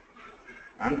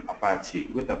and Apache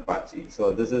with Apache.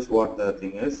 So this is what the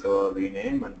thing is. So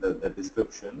rename and the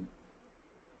description.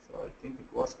 So I think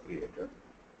it was created.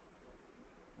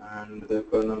 And the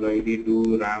kernel ID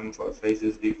do RAM for size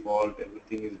is default,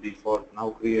 everything is default,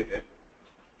 now created.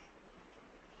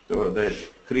 So the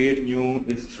create new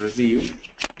is received,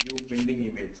 new pending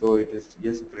image. So it is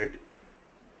yes great.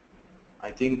 I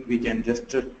think we can just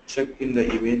check in the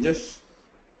images.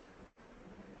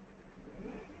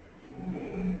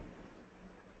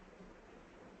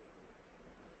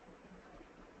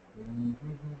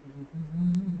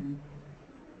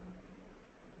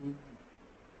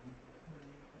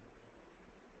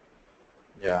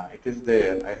 Yeah, it is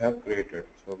there. I have created.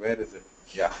 So where is it?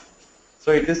 Yeah.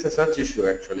 So it is a search issue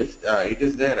actually. It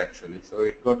is there actually. So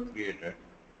it got created.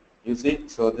 You see,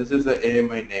 so this is the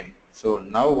AMI name. So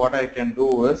now what I can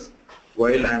do is,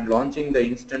 while I am launching the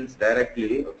instance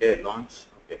directly, okay, launch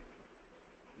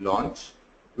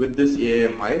with this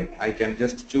AMI, I can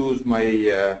just choose my,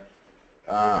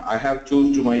 I have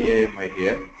choose to my AMI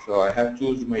here. So I have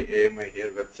choose my AMI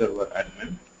here, web server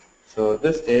admin. So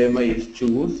this AMI is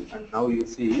choose, and now you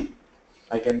see,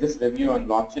 I can just review and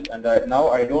launch it, and now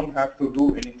I don't have to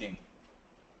do anything.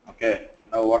 Okay,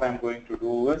 now what I'm going to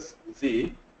do is, you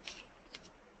see,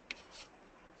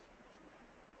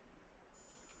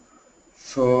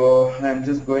 so I'm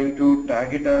just going to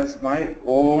tag it as my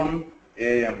own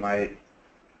AMI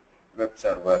web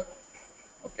server.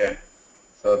 Okay.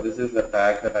 So this is the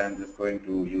tag that I'm just going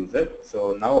to use it.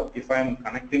 So now if I'm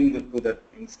connecting to the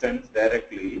instance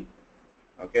directly,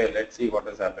 okay, let's see what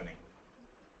is happening.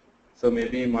 So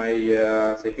maybe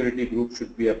my security group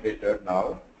should be updated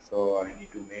now. So I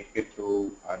need to make it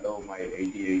to allow my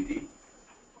 8080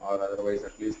 or otherwise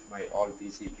at least my all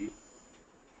TCP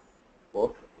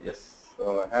port. Yes,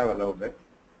 so I have allowed it.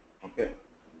 Okay.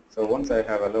 So once I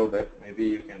have allowed it, maybe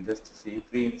you can just see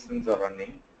 3 instances are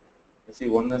running. You see,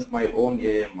 one is my own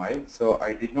AMI. So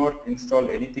I did not install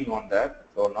anything on that.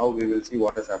 So now we will see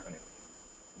what is happening.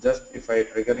 Just if I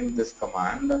triggering this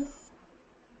command,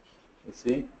 you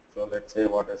see, so let's say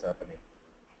what is happening.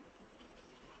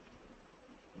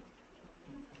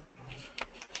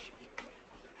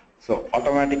 So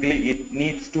automatically it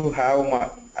needs to have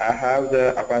I have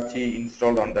the Apache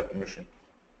installed on that machine.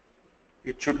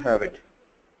 It should have it.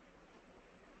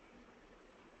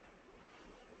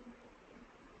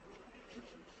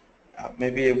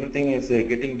 Maybe everything is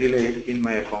getting delayed in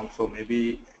my account, so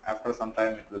maybe after some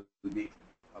time it will be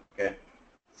okay.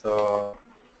 So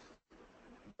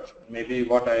maybe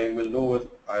what I will do is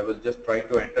I will just try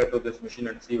to enter to this machine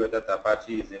and see whether the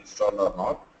Apache is installed or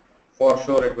not. For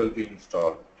sure it will be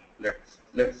installed.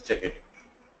 Let's check it.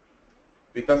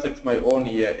 Because it's my own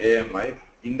AMI.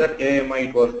 In that AMI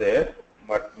it was there,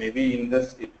 but maybe in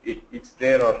this it's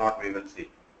there or not, we will see.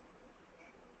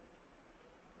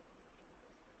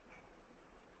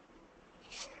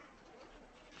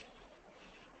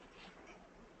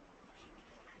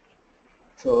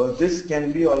 So this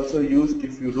can be also used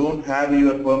if you don't have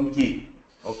your perm key.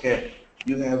 Okay,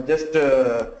 you have just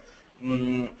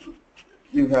mm,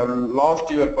 you have lost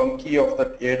your perm key of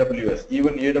that AWS.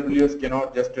 Even AWS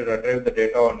cannot just retrieve the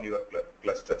data on your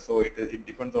cluster. So it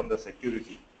depends on the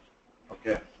security.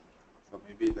 Okay, so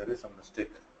maybe there is some mistake.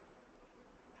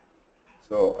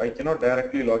 So I cannot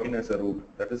directly log in as a root.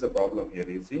 That is a problem here.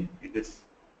 You see, it is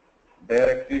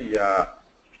directly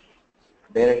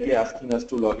directly asking us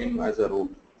to log in as a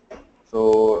root.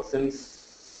 So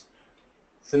since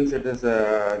it is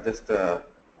just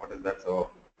what is that? So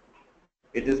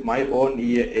it is my own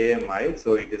AMI,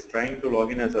 so it is trying to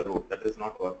log in as a root. That is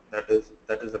not work. That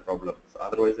is a problem. So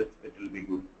otherwise, it will be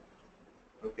good.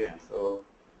 Okay, so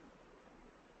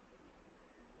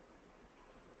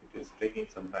it is taking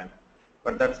some time,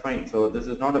 but that's fine. So this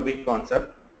is not a big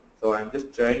concept. So I'm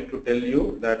just trying to tell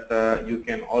you that you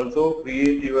can also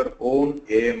create your own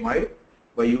AMI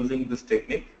by using this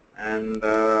technique, and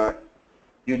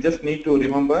you just need to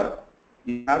remember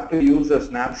you have to use a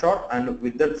snapshot, and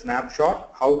with that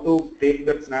snapshot, how to take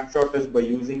that snapshot is by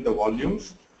using the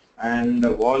volumes, and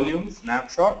the volume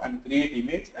snapshot and create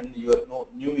image, and your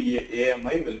new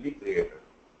AMI will be created.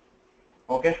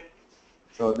 Okay,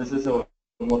 so this is a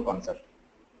more concept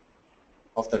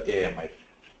of the AMI.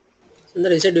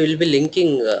 Sundar, you said we will be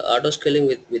linking auto scaling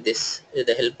with this with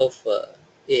the help of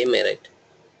AMA, right?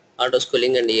 Auto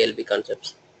scaling and ELB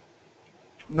concepts.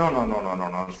 No, no, no, no, no,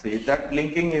 no. See, that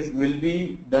linking is will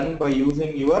be done by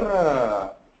using your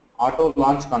auto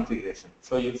launch configuration.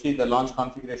 So you see the launch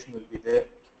configuration will be there.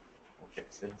 Okay,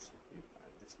 since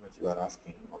this much you are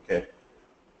asking. Okay,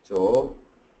 so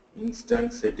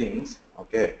instance settings.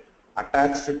 Okay,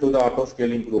 attached to the auto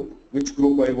scaling group. Which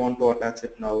group I want to attach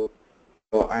it now?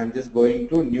 So I am just going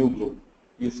to new group.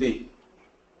 You see,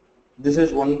 this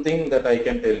is one thing that I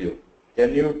can tell you.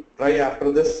 Can you try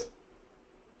after this?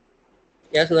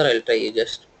 Yes, Sundar, I'll try. You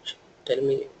just tell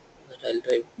me that I'll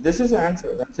try. This is the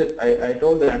answer. That's it. I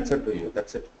told the answer to you.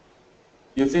 That's it.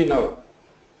 You see now.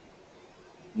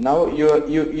 Now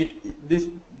this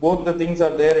both the things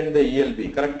are there in the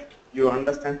ELB. Correct? You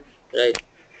understand? Right.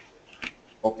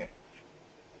 Okay.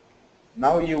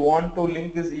 Now you want to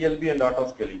link this ELB and auto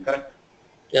scaling. Correct?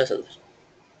 Yes, Sundar.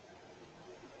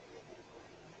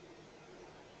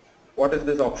 What is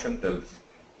this option tells?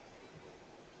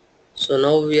 So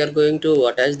now we are going to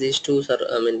attach these two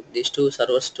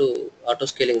servers to auto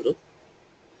scaling group,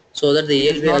 so that the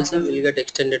It is ELB not also this. will get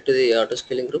extended to the auto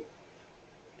scaling group.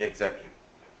 Exactly.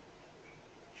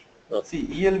 Okay.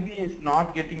 See, ELB is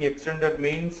not getting extended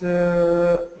means,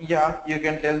 yeah, you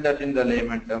can tell that in the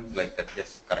layman terms like that.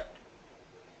 Yes, correct.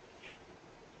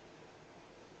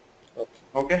 Okay.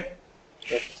 Okay,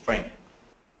 Okay. fine.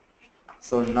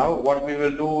 So now what we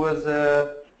will do is,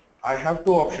 I have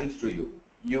two options to you.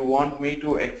 You want me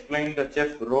to explain the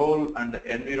chef role and the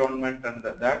environment and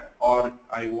that, or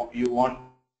you want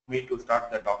me to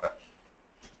start the Docker?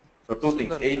 So two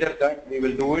things, Sundar, either that we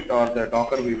will do it or the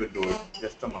Docker we will do it.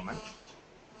 Just a moment.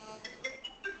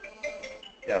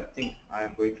 Yeah, I think I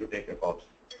am going to take a pause.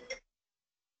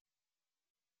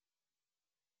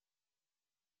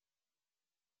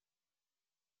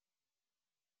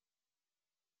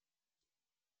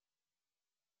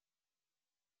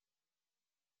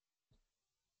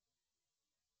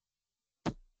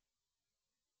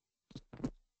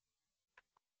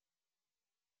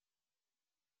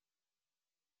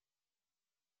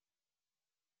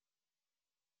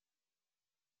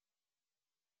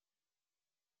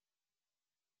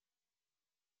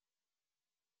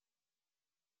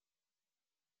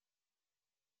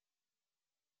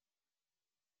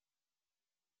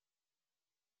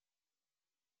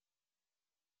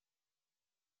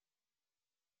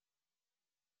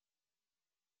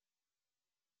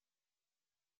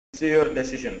 See your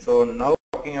decision. So now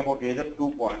talking about either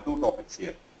two topics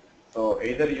here. So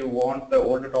either you want the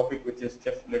older topic which is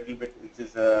just little bit which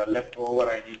is left over,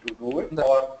 I need to do it, Sundar,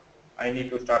 or I need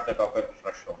to start the Docker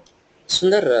fresh one.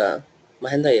 Sundar,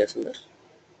 Mahendra here, Sundar.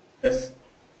 Yes.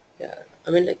 Yeah,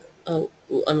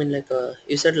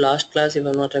 you said last class, if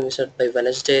I'm not wrong, you said by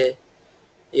Wednesday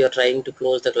you're trying to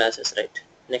close the classes, right?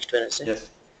 Next Wednesday, Yes.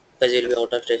 because you'll be Yes.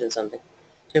 out of station something.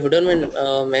 So if you don't mind,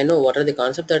 Yes. may I know what are the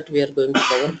concepts that we are going to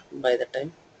cover by that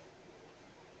time?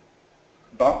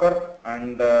 Docker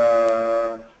and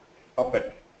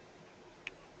Puppet.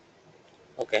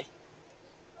 Okay.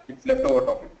 It's leftover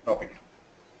topic. Okay.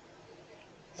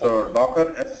 So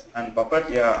Docker S and Puppet,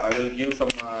 yeah, I will give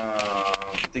some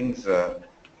things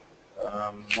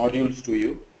modules to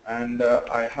you, and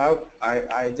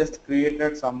I just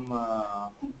created some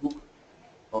cookbook.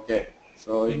 Okay,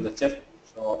 so in Mm-hmm. the chef,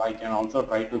 so I can also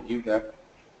try to give that,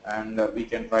 and we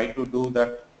can try to do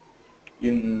that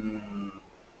in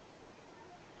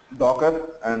Docker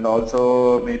and also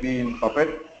maybe in Puppet.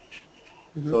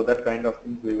 Mm-hmm. So that kind of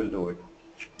things we will do it.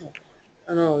 Okay.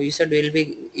 No, you said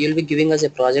you'll be giving us a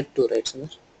project too, right,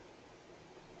 Sundar?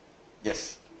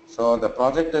 Yes. So the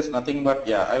project is nothing but,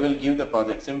 yeah, I will give the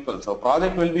project simple. So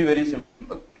project will be very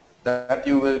simple. That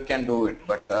you will can do it.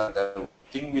 But the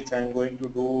thing which I am going to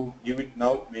do, give it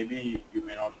now, maybe you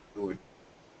may not do it.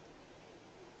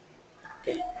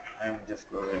 Okay. I am just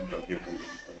going to give to you.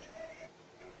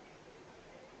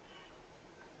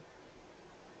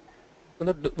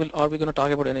 Sundar, are we going to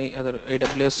talk about any other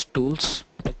AWS tools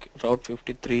like Route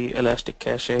 53, Elastic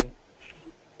Cache?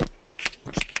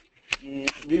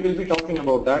 We will be talking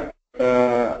about that.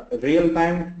 Real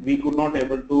time, we could not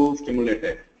able to stimulate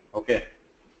it. Okay.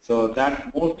 So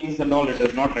that more things and all, it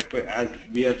is not required, as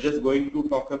we are just going to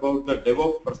talk about the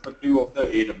DevOps perspective of the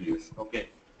AWS. Okay.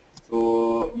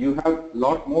 So you have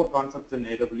lot more concepts in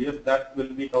AWS that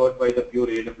will be covered by the pure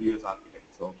AWS architect.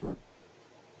 So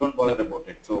don't bother about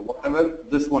it. So whatever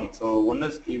this one, so one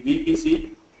is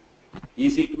VPC,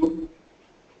 EC2,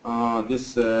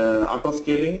 this auto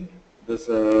scaling, this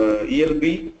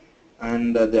ELB,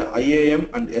 and the IAM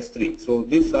and S3. So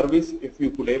this service, if you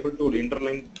could able to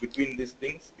interlink between these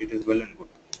things, it is well and good.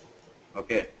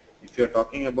 Okay. If you are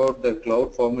talking about the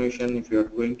cloud formation, if you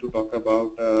are going to talk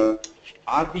about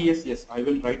RDS, yes, I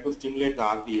will try to stimulate the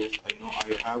RDS. I know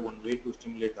I have one way to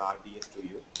stimulate the RDS to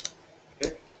you.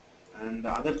 Okay. And the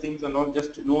other things and all,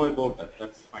 just know about that.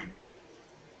 That's fine.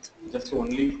 Just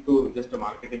only to just a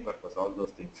marketing purpose, all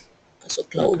those things. So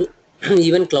cloud,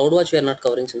 even CloudWatch we are not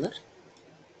covering, Sundar.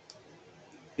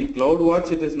 The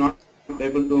CloudWatch, it is not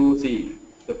able to see.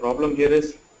 The problem here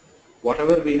is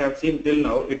whatever we have seen till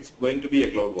now, it's going to be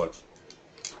a CloudWatch.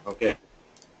 Okay.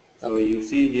 So Okay. you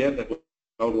see here the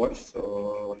CloudWatch.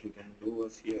 So what you can do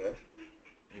is here,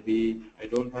 maybe I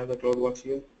don't have the CloudWatch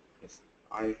here. Yes,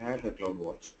 I had a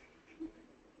CloudWatch.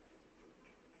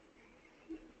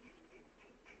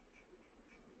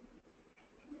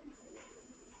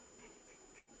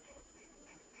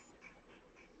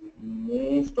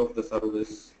 Most of the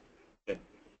service. Okay.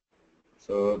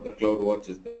 So the CloudWatch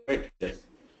is there, right? Yes.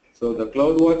 So the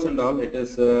CloudWatch and all, it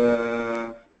is.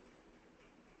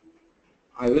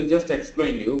 I will just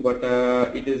explain you, but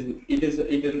it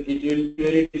will be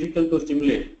very difficult to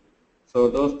stimulate. So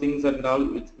those things and all,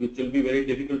 which will be very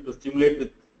difficult to stimulate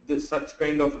with this such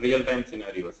kind of real-time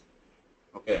scenarios.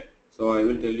 Okay. So I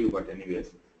will tell you, but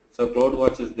anyways. So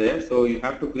CloudWatch is there. So you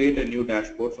have to create a new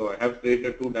dashboard. So I have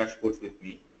created 2 dashboards with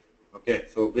me. Okay.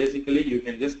 So basically, you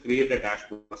can just create a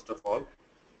dashboard first of all.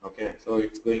 Okay. So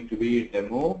it's going to be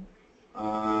demo.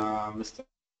 Mr.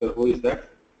 Who is that?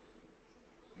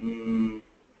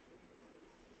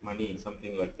 Money,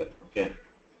 something like that. Okay.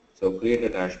 So create a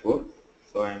dashboard.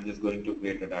 So I am just going to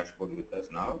create a dashboard with us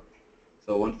now.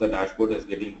 So once the dashboard is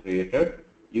getting created,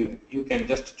 you can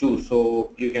just choose.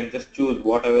 So you can just choose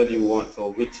whatever you want.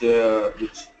 So which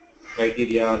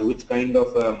criteria, which kind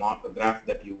of graph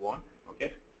that you want.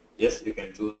 Okay. Yes, you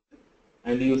can choose.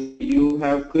 And you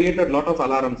have created a lot of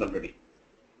alarms already.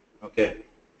 Okay.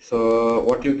 So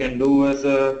what you can do is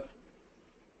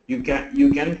you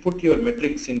can put your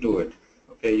metrics into it.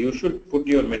 Okay. You should put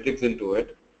your metrics into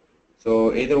it.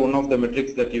 So either one of the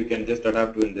metrics that you can just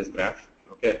adapt to in this graph.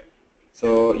 Okay.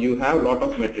 So you have lot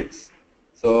of metrics.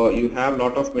 So you have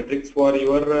lot of metrics for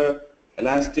your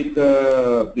elastic,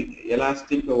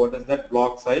 what is that,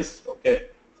 block size. Okay.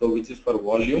 So which is for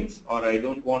volumes, or I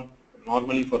don't want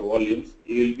normally for volumes.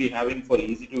 You will be having for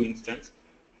EC2 instance.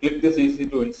 Click this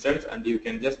EC2 instance and you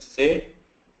can just say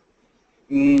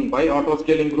by auto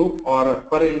scaling group or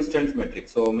per instance metric.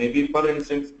 So maybe per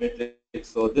instance metric.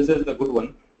 So this is the good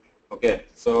one. Okay,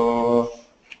 so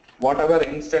whatever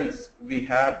instance we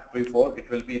had before, it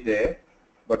will be there.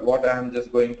 But what I am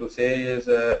just going to say is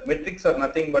metrics are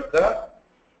nothing but the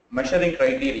measuring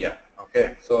criteria.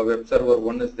 Okay, so web server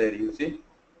 1 is there, you see.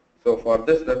 So for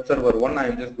this web server 1, I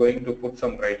am just going to put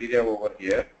some criteria over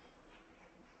here.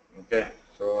 Okay,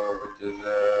 so which is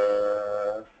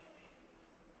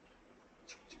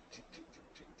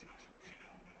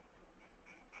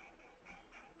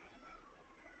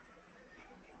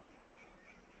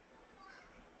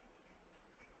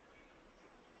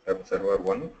web server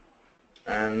 1.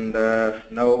 And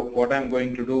now what I'm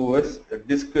going to do is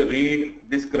disk read,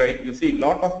 disk write. You see,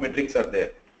 lot of metrics are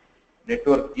there.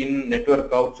 Network in,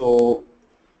 network out. So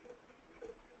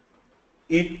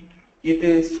it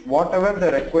is whatever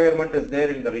the requirement is there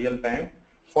in the real time.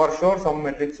 For sure, some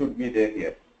metrics should be there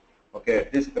here. Okay,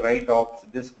 disk write ops,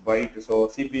 disk byte. So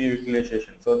CPU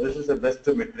utilization. So this is the best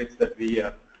metrics that we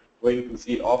are going to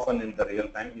see often in the real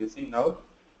time. You see now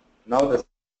the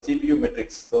CPU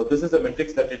metrics. So this is the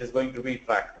metrics that it is going to be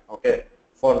tracked. Okay.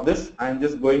 For this, I am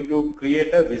just going to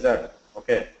create a wizard.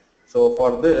 Okay. So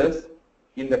for this,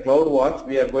 in the CloudWatch,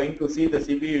 we are going to see the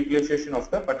CPU utilization of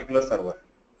the particular server.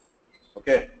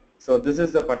 Okay. So this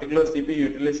is the particular CPU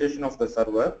utilization of the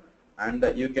server, and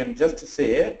you can just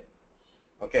say,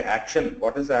 okay, action.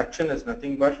 What is the action is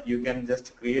nothing but you can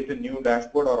just create a new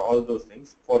dashboard or all those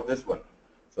things for this one.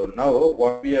 So now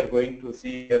what we are going to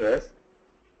see here is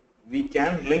we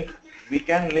can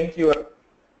link your,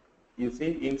 you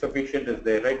see insufficient is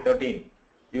there, right? 13.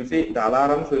 You see the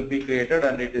alarms will be created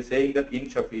and it is saying that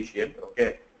insufficient.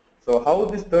 Okay. So how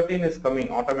this 13 is coming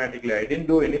automatically? I didn't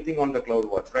do anything on the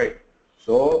CloudWatch, right?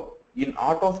 So in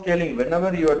auto scaling,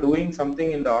 whenever you are doing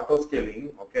something in the auto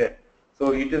scaling, okay,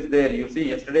 So it is there. You see,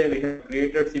 yesterday we have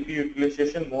created CPU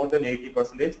utilization more than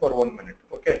 80% for 1 minute.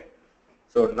 Okay.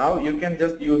 So now you can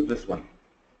just use this one.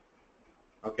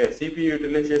 Okay, CPU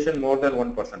utilization more than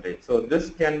 1%. So this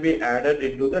can be added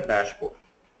into the dashboard.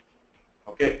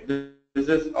 Okay, this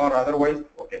is or otherwise,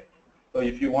 okay. So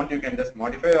if you want, you can just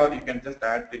modify or you can just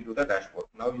add it into the dashboard.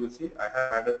 Now you see, I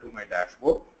have added to my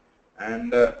dashboard,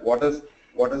 and what is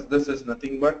this is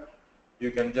nothing but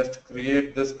you can just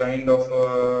create this kind of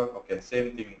okay,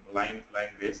 same thing, line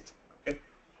based. Okay,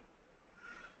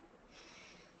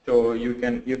 so you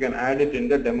can add it in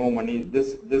the demo money.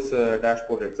 This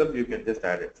dashboard itself, you can just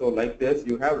add it. So like this,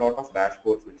 you have a lot of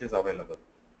dashboards which is available.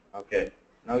 Okay.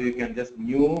 Now you can just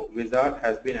new wizard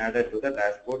has been added to the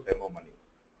dashboard demo money.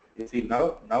 You see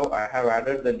now I have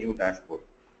added the new dashboard.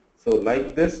 So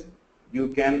like this, you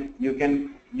can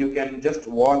just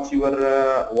watch your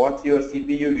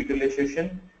CPU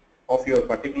utilization of your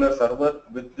particular server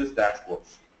with this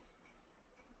dashboards.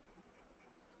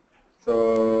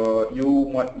 So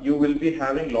you will be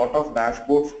having lot of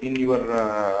dashboards in your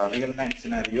real-time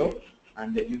scenario,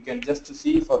 and you can just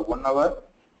see for 1 hour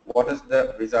what is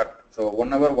the result. So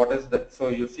 1 hour what is the, so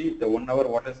you see the 1 hour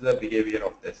what is the behavior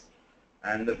of this,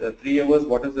 and the 3 hours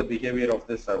what is the behavior of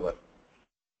this server.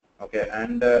 Okay,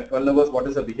 and 12 hours what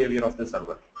is the behavior of the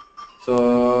server.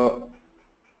 So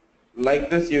like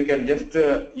this you can just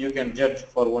you can judge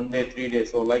for 1 day, 3 days.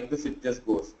 So like this it just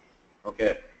goes.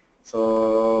 Okay,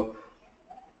 so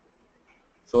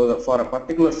for a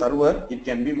particular server, it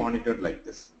can be monitored like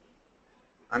this.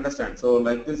 Understand? So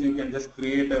like this, you can just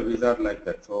create a wizard like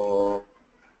that. So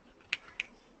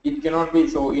it cannot be.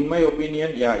 So in my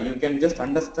opinion, yeah, you can just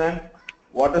understand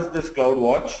what is this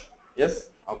CloudWatch. Yes.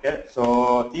 Okay.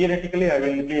 So theoretically, I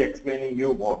will be explaining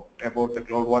you more about the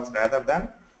CloudWatch rather than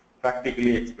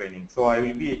practically explaining. So I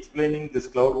will be explaining this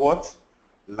CloudWatch,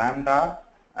 Lambda,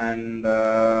 and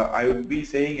I will be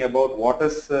saying about what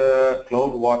is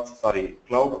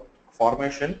cloud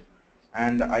formation,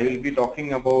 and I will be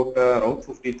talking about Route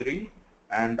 53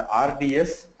 and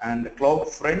RDS and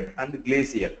CloudFront and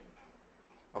Glacier.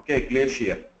 Okay,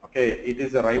 Glacier. Okay, it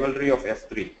is a rivalry of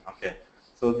S3. Okay,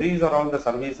 so these are all the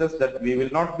services that we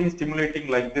will not be stimulating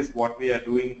like this, what we are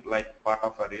doing like part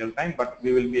of a real time, but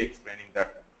we will be explaining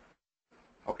that.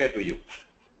 Okay, to you.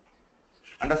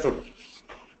 Understood?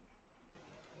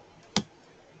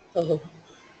 Oh,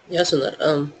 yeah, Sundar.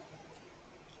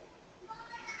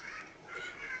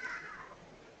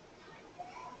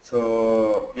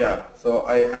 So yeah, so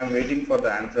I am waiting for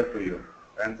the answer to you.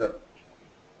 Answer.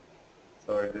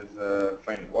 So it is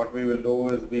fine. What we will do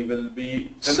is we will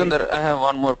be. Tell me. Sundar, I have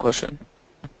one more question.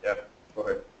 Yeah, go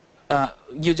ahead.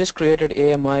 You just created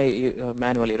AMI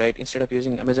manually, right? Instead of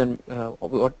using Amazon,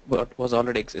 what was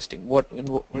already existing. What in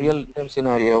real time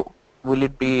scenario will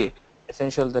it be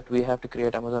essential that we have to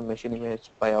create Amazon machine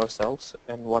image by ourselves?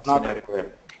 And what Not scenario?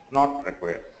 required. Not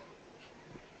required.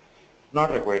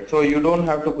 Not required. So you don't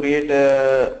have to create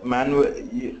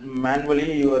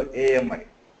manually your AMI.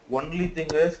 Only thing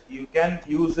is you can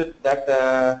use it that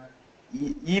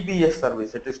EBS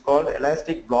service. It is called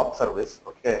Elastic Block Service.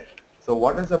 Okay. So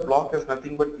what is a block is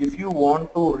nothing but if you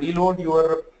want to reload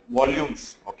your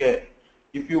volumes. Okay.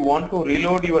 If you want to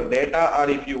reload your data or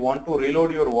if you want to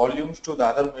reload your volumes to the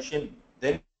other machine,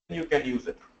 then you can use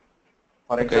it.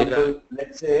 For Okay. example,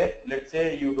 let's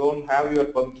say you don't have your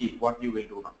pub key. What you will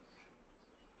do now?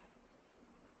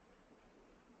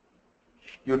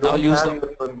 You I'll don't use have the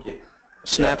your pub key. Yeah.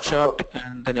 snapshot So,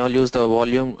 and then I'll use the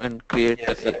volume and create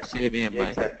the yes, yes, same AMI.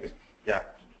 exactly. Yeah.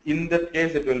 In that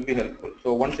case, it will be helpful.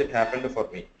 So once it happened for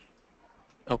me.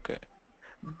 Okay.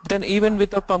 Then even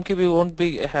without pumpkin, we won't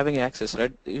be having access,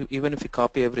 right? Even if we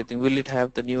copy everything, will it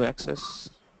have the new access?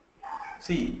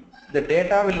 See, the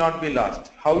data will not be lost.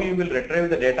 How you will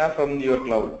retrieve the data from your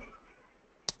cloud?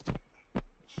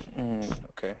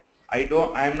 Okay. I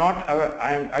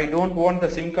don't want the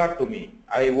SIM card to me.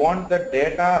 I want the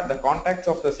data, the contacts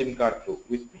of the SIM card to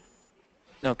with me.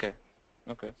 Okay.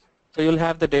 Okay. So you'll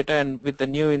have the data, and with the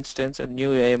new instance and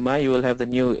new AMI, you will have the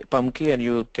new pump key, and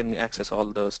you can access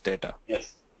all those data.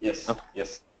 Yes, yes, Okay.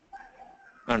 yes.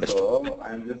 Understood. So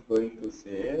I'm just going to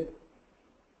say,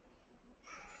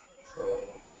 so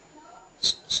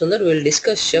Sundar, we'll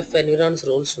discuss Chef Environ's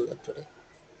role, Sundar, today.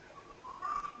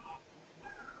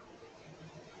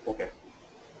 okay.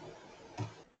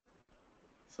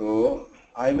 So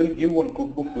I will give one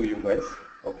cookbook to you guys.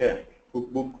 Okay,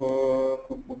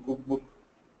 cookbook.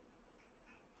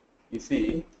 You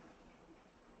see,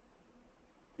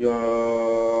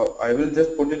 I will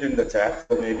just put it in the chat,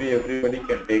 so maybe everybody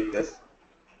can take this.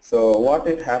 So what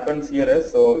it happens here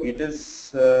is, so it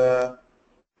is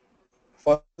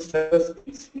first step is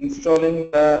it's installing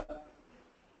the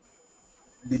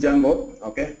Django,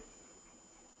 okay,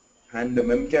 and the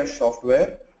Memcache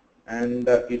software, and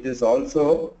it is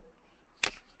also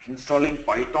installing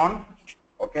Python,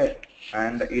 okay,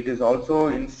 and it is also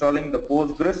installing the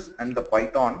Postgres and the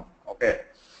Python, okay.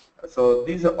 So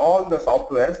these are all the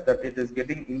softwares that it is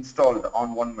getting installed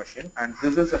on one machine, and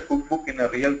this is a cookbook in a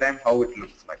real time how it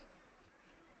looks like.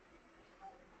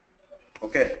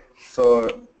 Okay, so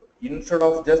instead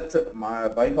of just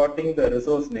by hearting the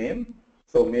resource name,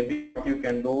 so maybe what you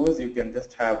can do is you can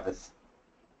just have this.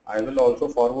 I will also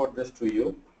forward this to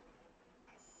you.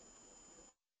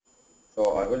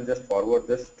 So I will just forward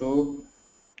this to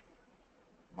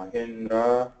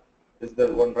Mahendra. Is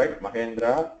there one right?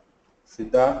 Mahendra,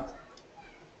 Siddharth.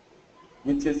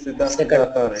 Which is Siddharth?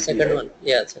 Siddhartha Reddy, second right? one.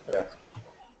 Yeah, second Yeah. one.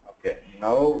 Okay.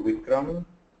 Now Vikram.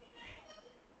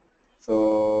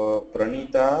 So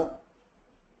Pranita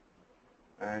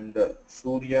and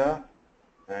Surya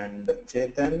and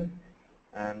Chetan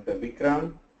and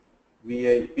Vikram,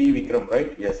 VIP Vikram,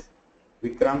 right? Yes,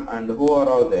 Vikram, and who are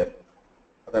all there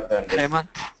other than this? Hemant.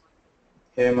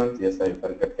 Hemant, yes, I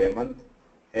forget Hemant.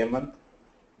 Hemant,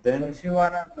 then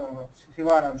Shivanand,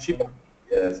 Shivanand. Shiva,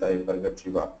 yes, I forgot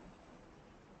Shiva.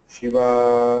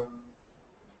 Shiva,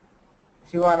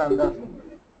 Shivananda.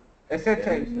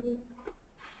 SHI.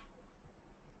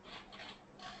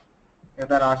 Yeah,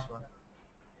 the last one.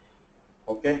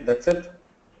 okay, that's it.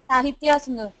 Sahitya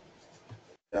Singh.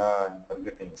 Yeah, I'm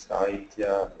forgetting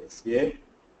Sahitya, S-A,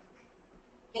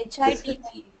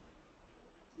 HITT.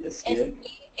 S-A,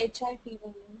 SAHIT.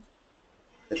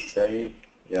 H-I,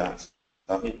 yeah,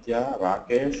 Sahitya,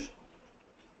 Rakesh,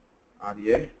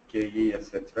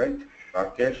 R-A-K-E-S-H, right?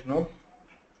 Rakesh, no?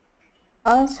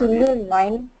 Single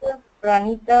line for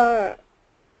Pranita.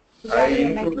 I Yeah,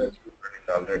 included Pranit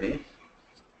already.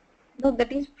 no,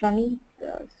 that is Pranit.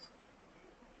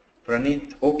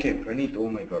 Pranit, okay, Pranit, oh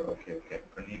my god, okay, okay.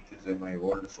 Pranit is my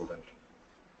old student.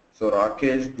 So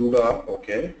Rakesh, Duda,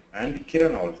 okay, and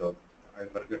Kiran also. I'm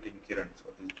forgetting Kiran, so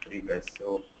these three guys.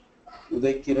 So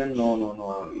Uday Kiran, no,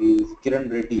 is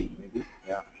Kiran Reddy, maybe,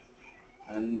 yeah.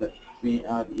 And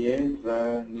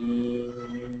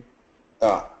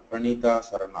Pranita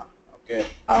Sarana, okay.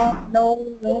 No,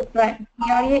 Pranithu.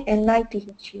 P-R-A-N-I,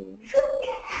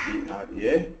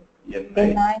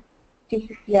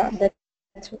 Yeah,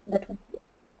 that's that one.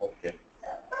 okay.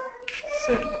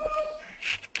 Send.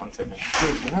 One second.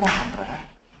 Hey, என்னடா பண்ற?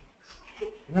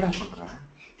 என்னடா பண்ற?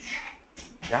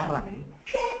 யாரா நீ?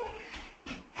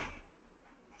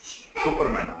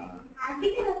 சூப்பர்மேனா?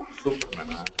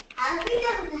 சூப்பர்மேனா?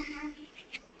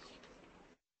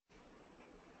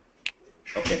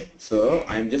 Okay, so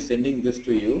I'm just sending this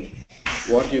to you.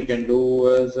 What you can do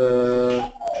is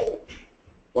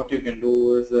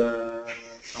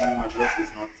some address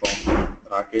is not found.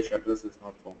 Rakesh address is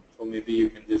not found. So maybe you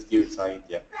can just give it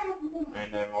Sahitya. And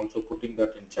I'm also putting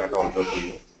that in chat also to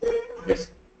you. Yes.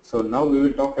 So now we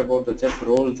will talk about the chef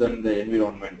roles and the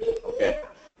environment. Okay.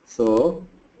 So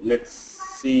let's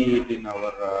see it in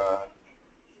our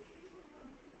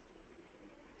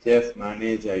chef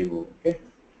manage IO. Okay.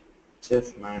 Chef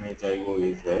manage IO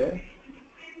is there.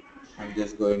 I'm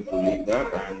just going to leave that,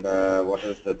 and what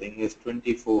is the thing is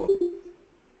 24.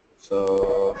 So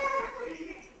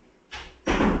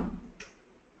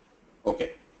okay,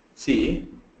 see,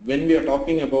 when we are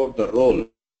talking about the role,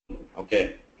 okay,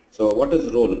 so what is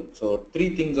role? So three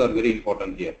things are very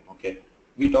important here. Okay,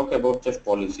 we talk about chef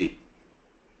policy,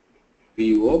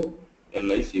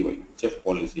 POLICY, chef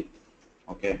policy.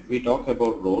 Okay, we talk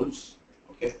about roles.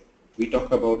 Okay, we talk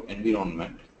about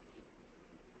environment,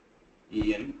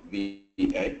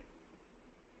 ENVIRONMENT,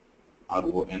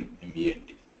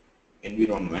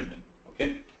 environment. Okay,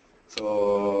 so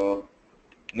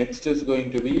next is going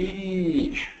to be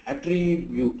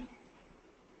attributes.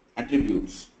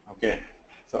 Okay,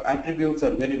 so attributes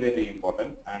are very, very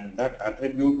important, and that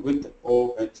attribute with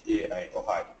OHAI,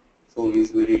 so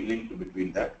is very linked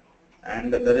between that,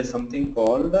 and there is something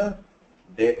called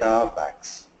data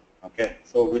bags. Okay,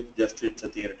 so which just it's a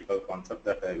theoretical concept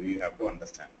that we have to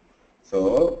understand. So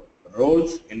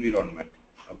roles, environment.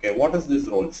 Okay, what is this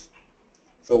roles?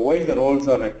 So why the roles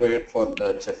are required for the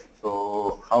chef? So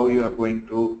how you are going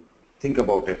to think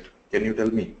about it? Can you tell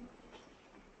me?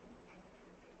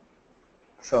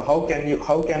 So how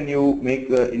can you make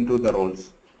into the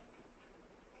roles?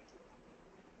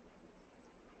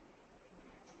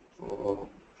 So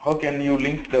how can you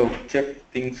link the chef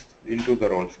things into the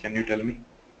roles? Can you tell me?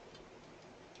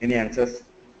 Any answers?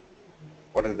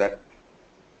 What is that?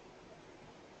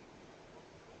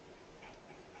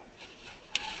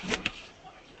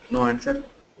 No answer?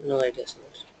 No idea, sir.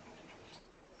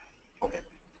 Okay.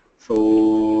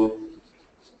 So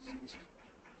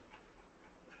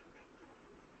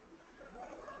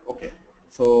okay.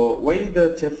 So why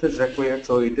the chef is required?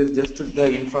 So it is just the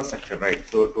infrastructure, right?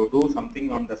 So to do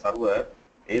something on the server,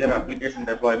 either application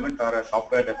deployment or a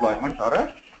software deployment or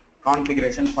a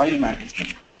configuration file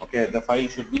management. Okay, the file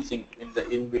should be synced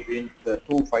in between the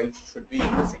two files should be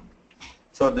in the sync.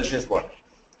 So this is what.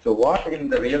 So what in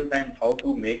the real time how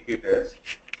to make it is,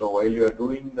 so while you are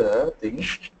doing the thing,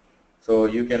 so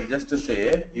you can just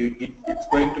say it's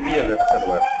going to be a web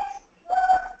server.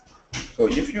 So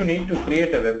if you need to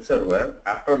create a web server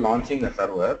after launching a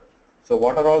server, so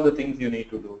what are all the things you need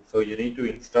to do? So you need to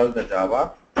install the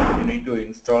Java, you need to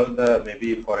install the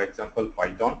maybe for example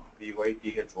Python,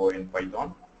 Python,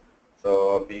 Python.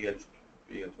 So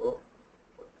Pho,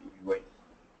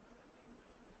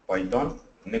 Python.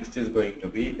 Next is going to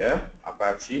be a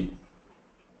Apache,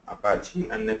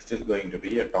 and next is going to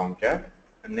be a Tomcat,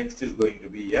 and next is going to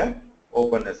be a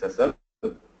OpenSSL,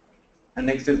 and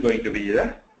next is going to be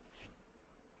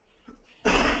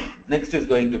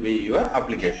your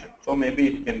application. So maybe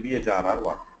it can be a jar or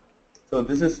what. So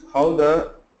this is how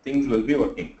the things will be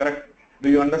working. Correct? Do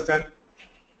you understand?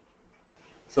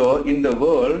 So in the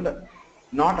world,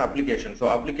 not application. So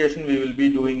application we will be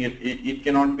doing it. It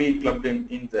cannot be clubbed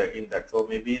in that. So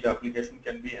maybe the application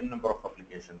can be a number of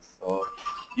applications. So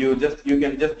you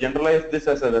can just generalize this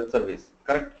as a web service.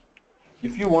 Correct?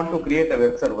 If you want to create a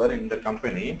web server in the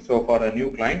company, so for a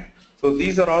new client, so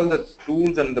these are all the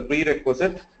tools and the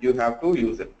prerequisite you have to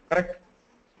use it. Correct?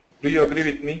 Do you agree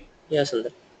with me? Yes,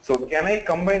 Sundar. So can I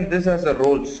combine this as a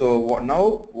role? So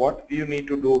now what you need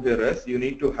to do here is you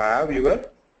need to have your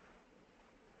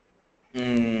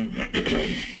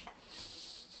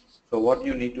so what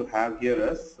you need to have here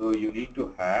is, so you need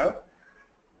to have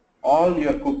all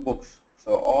your cookbooks.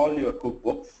 So all your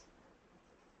cookbooks,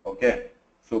 okay.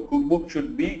 So cookbook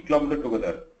should be clubbed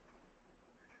together.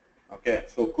 Okay,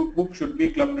 so cookbook should be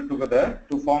clubbed together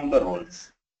to form the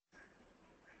roles.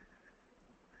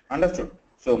 Understood?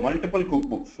 So multiple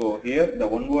cookbooks. So here the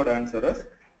one word answer is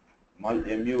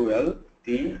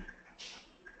multi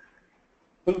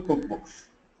cookbooks.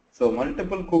 So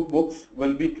multiple cookbooks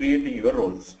will be creating your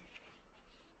roles.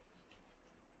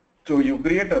 So you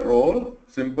create a role,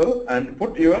 simple, and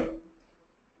put your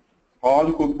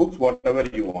all cookbooks whatever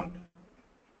you want.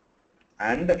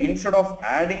 And instead of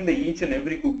adding the each and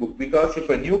every cookbook, because if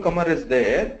a newcomer is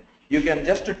there, you can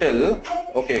just tell,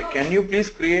 okay, can you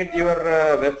please create your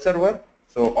web server?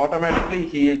 So automatically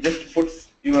he just puts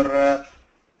your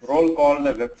role called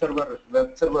a web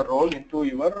server role into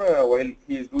your while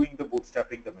he is doing the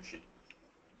bootstrapping the machine.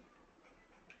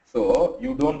 So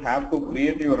you don't have to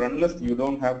create your run list. You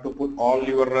don't have to put all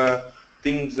your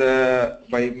things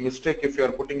by mistake. If you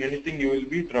are putting anything, you will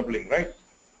be troubling, right?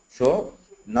 So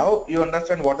now you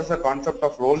understand what is the concept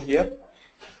of role here.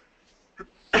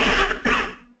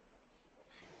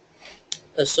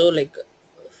 So like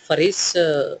for each,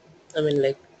 I mean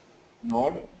like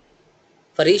Node.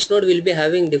 for each node we'll be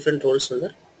having different roles,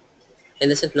 Sundar. In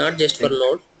the sense, not just for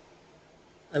node.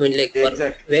 I mean like for web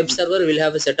Exactly. server we'll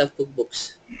have a set of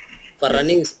cookbooks. For Yes.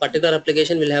 running particular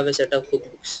application we'll have a set of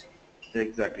cookbooks.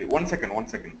 Exactly. One second.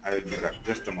 I will be back.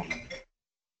 Just a moment.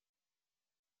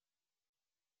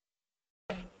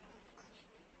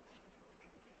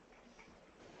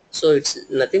 So it's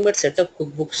nothing but set of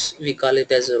cookbooks. We call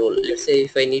it as a role. Let's say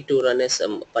if I need to run a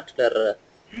some particular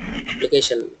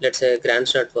application, let's say Grand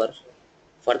Start for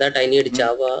that I need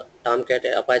Java, Tomcat,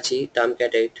 Apache,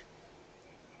 Tomcat 8.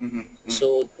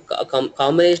 So a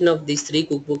combination of these three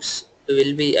cookbooks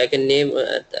will be I can name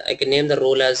the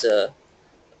role as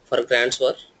for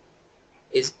Grandswar.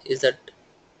 Is that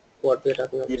what we're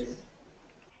talking about? Yes.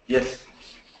 Yes.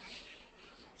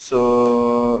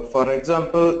 So, for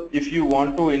example, if you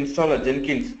want to install a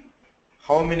Jenkins,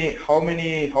 how many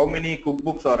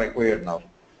cookbooks are required now?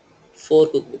 4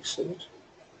 cookbooks. Sundar.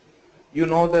 You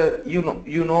know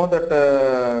that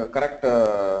correct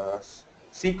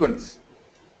sequence.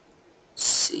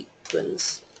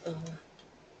 Sequence.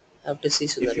 Have to see,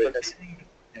 Sundar. If you are changing,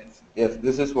 yes,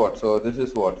 this is what. So this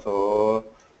is what. So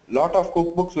lot of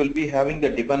cookbooks will be having the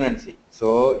dependency.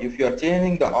 So if you are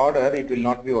changing the order, it will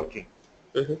not be working.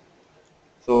 Mm-hmm.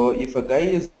 So if a guy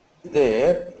is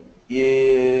there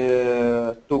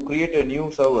to create a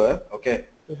new server, okay,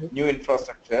 Mm-hmm. new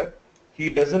infrastructure, he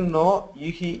doesn't know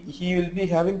he will be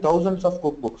having thousands of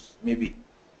cookbooks maybe,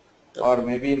 or Okay.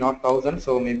 maybe not thousands,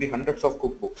 so maybe hundreds of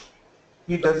cookbooks.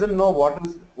 He doesn't know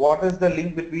what is the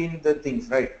link between the things,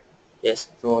 right? Yes.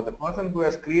 So the person who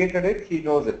has created it, he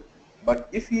knows it. But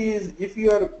if you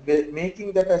are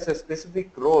making that as a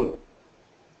specific role,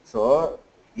 so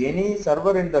any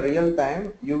server in the real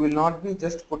time, you will not be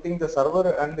just putting the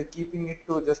server and keeping it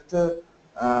to just do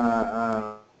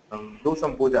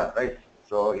some puja, right?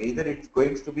 So either it's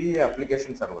going to be an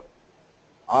application server,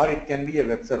 or it can be a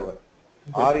web server,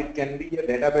 or it can be a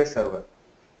database server,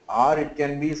 or it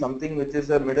can be something which is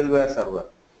a middleware server,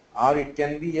 or it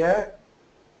can be a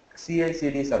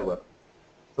CI/CD server.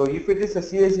 So if it is a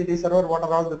CI/CD server, what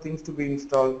are all the things to be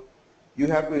installed? You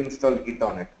have to install Git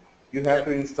on it. You Yeah. have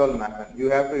to install Maven. You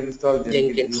have to install Jenkins.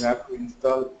 You Jenkins. have to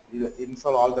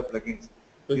install all the plugins.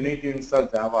 You Mhm. need to install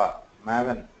Java,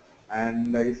 Maven,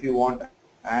 and if you want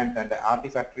Ant and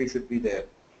Artifactory should be there.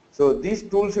 So these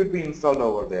tools should be installed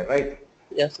over there, right?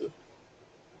 Yes, sir.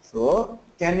 So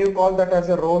can you call that as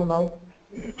a role now?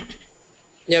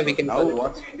 Yeah, we So can now call it.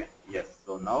 what we can, yes,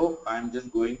 so now I'm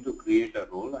just going to create a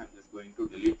role. I'm just going to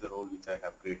delete the role which I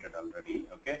have created already,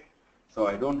 okay. So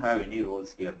I don't have any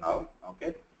roles here now,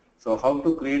 okay. So how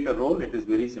to create a role? It is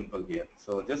very simple here.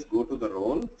 So just go to the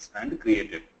roles and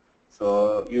create it.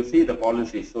 So you see the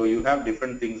policy. So you have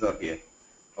different things are here,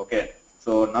 okay.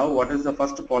 So now what is the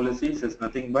first policy? Is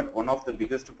nothing but one of the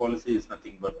biggest policy is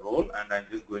nothing but role, and I'm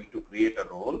just going to create a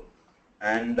role.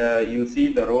 And you see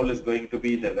the role is going to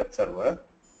be the web server.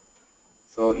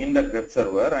 So in that web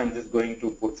server, I'm just going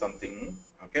to put something.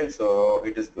 Okay, so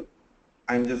it is.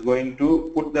 I'm just going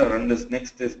to put the run list.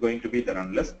 Next is going to be the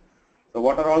run list. So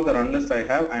what are all the run lists I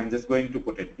have? I'm just going to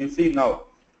put it. You see now,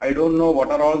 I don't know what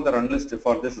are all the run lists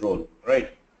for this role, right?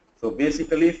 So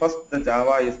basically, first the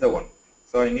Java is the one.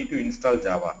 So I need to install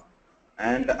Java,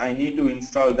 and I need to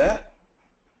install the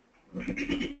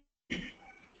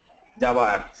Java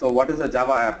app. So what is a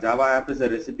Java app? Java app is a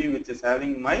recipe which is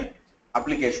having my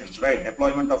applications, right?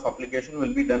 Deployment of application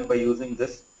will be done by using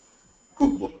this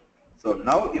cookbook. So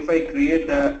now if I create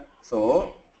the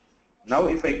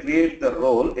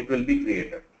role, it will be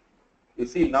created. You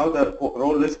see now the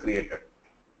role is created.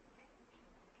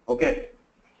 Okay,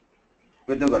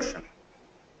 with the version.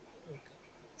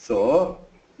 So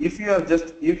if you are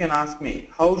just, you can ask me,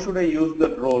 how should I use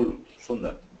that role,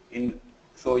 Sundar?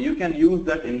 So you can use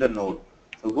that in the node.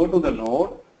 So go to the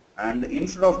node, and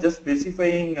instead of just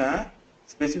specifying a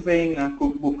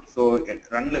cookbook, so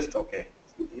run list, okay.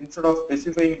 Instead of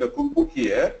specifying the cookbook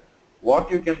here, what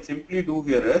you can simply do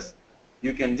here is,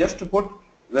 you can just put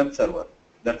web server.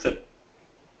 That's it.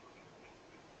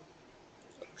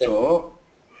 Okay.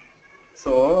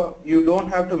 So you don't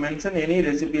have to mention any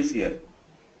recipes here.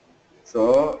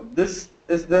 So this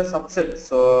is the subset.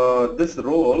 So this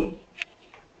role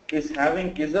is a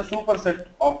superset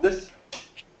of this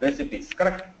recipes,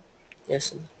 correct?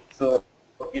 Yes, sir. So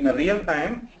in a real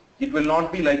time, it will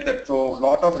not be like that. So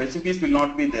lot of recipes will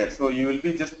not be there. So you will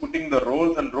be just putting the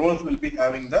roles, and roles will be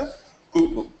having the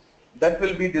cookbook. That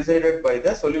will be decided by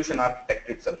the solution architect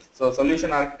itself. So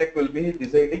solution architect will be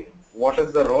deciding what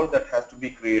is the role that has to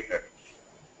be created.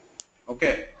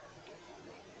 Okay.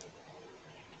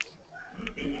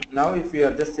 Now if we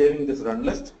are just saving this run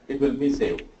list, it will be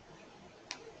saved.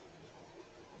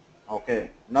 Okay.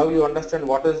 Now you understand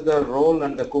what is the role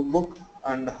and the cookbook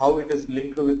and how it is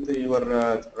linked with your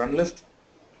run list.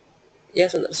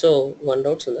 Yes, sir. So one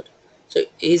doubt, sir. So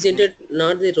isn't it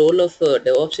not the role of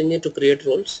DevOps engineer to create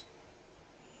roles?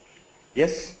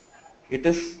 Yes, it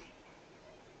is.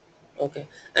 Okay.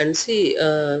 And see,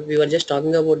 we were just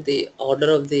talking about the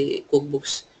order of the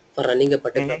cookbooks for running a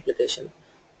particular Mhm. application.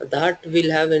 That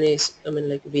will have any, I mean,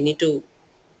 like we need to,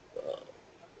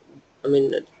 I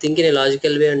mean, think in a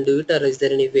logical way and do it, or is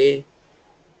there any way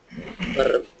for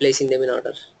placing them in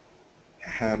order?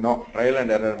 No, trial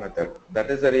and error method. That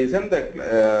is the reason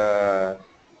that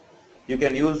you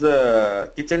can use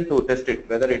kitchen to test it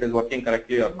whether it is working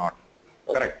correctly or not.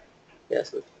 Okay. Correct.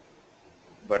 Yes, sir.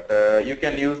 But you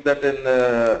can use that in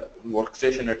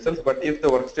workstation itself. But if the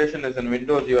workstation is in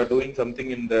Windows, you are doing something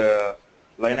in the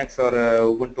Linux or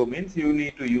Ubuntu, means you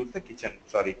need to use the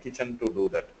kitchen to do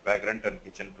that, vagrant and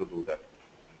kitchen to do that.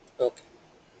 Okay.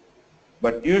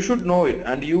 But you should know it,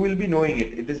 and you will be knowing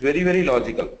it. It is very, very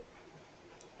logical.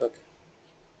 Okay.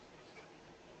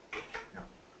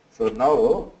 So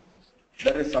now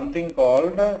there is something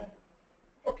called,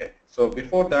 okay, so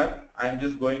before that, I am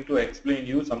just going to explain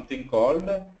you something called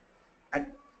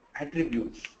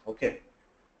attributes. Okay,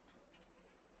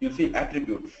 you see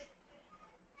attributes.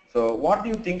 So what do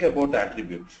you think about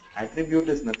attributes? Attribute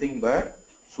is nothing but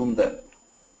Sundar.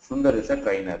 Sundar is a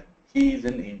trainer. He is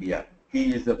in India.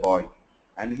 He is a boy,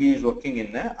 and he is working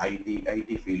in a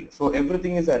IT field. So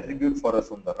everything is attribute for a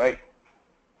Sundar, right?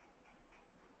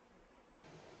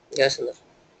 Yes, sir.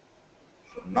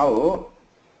 So now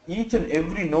each and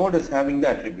every node is having the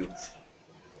attributes.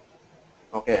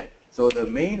 Okay. So the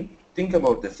main think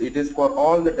about this. It is for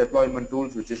all the deployment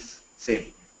tools which is same.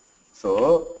 So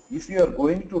if you are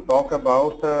going to talk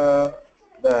about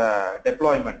the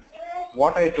deployment,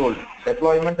 what I told,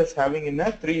 deployment is having in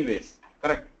a 3 ways,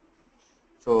 correct?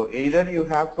 So either you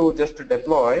have to just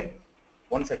deploy,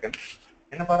 1 second.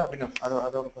 என்ன பாரு அபினவ்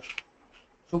அதோட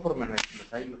Superman இந்த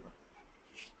சைடுல பாரு.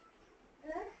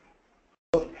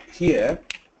 Here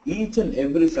each and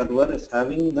every server is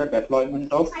having the deployment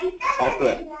of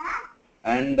software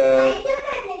and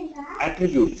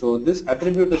attribute. So this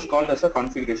attribute is called as a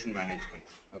configuration management.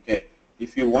 Okay,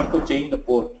 if you want to change the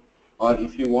port or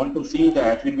if you want to see the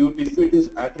attribute, if it is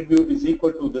attribute is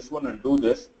equal to this one and do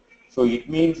this, so it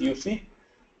means you see,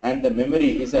 and the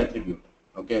memory is attribute.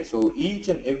 Okay, so each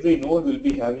and every node will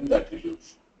be having the attributes.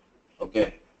 Okay,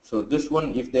 so this one,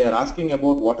 if they are asking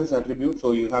about what is attribute, so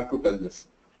you have to tell this.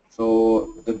 So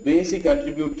the basic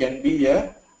attribute can be a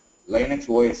Linux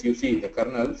OS, you see the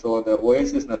kernel, so the OS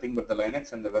is nothing but the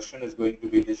Linux and the version is going to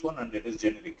be this one and it is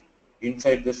generic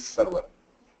inside this server.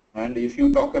 And if you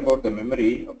talk about the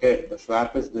memory, okay, the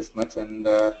swap is this much and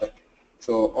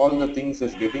so all the things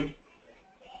is getting,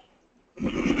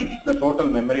 the total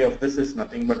memory of this is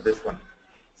nothing but this one.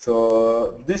 So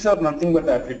these are nothing but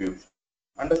attributes.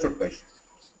 Understood, guys?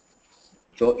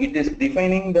 So it is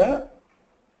defining the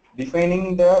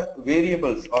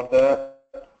variables or the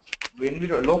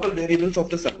local variables of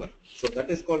the server. So that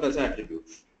is called as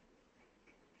attributes.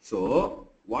 So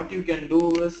what you can do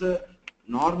is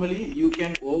normally you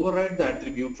can override the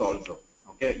attributes also.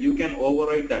 Okay, you can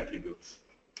override the attributes.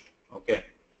 Okay,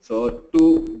 so to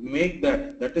make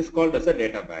that is called as a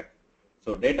data bag. So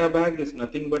data bag is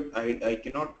nothing but I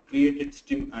cannot create it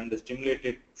and stimulate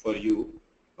it for you.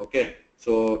 Okay,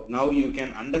 so now you can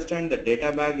understand the data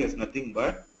bag is nothing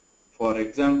but, for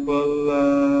example,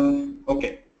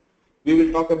 okay, we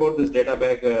will talk about this data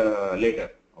bag later.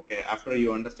 Okay, after you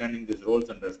understanding these roles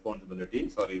and responsibility,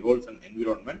 roles and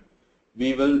environment,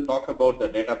 we will talk about the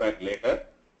data bag later.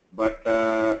 But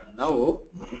now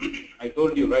I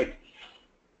told you, right,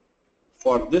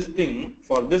 for this thing,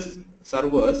 for this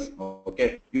servers,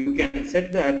 okay, you can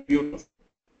set the attribute.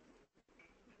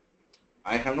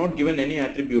 I have not given any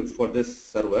attributes for this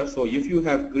server. So if you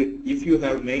have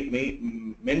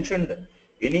mentioned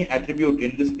any attribute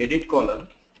in this edit column,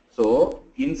 so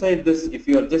inside this, if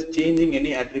you are just changing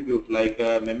any attribute like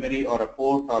memory or a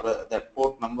port or that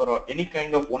port number or any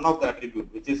kind of one of the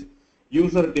attribute which is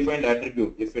user defined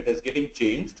attribute, if it is getting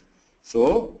changed, so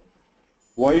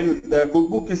while the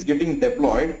cookbook is getting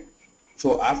deployed,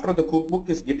 so after the cookbook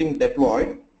is getting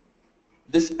deployed,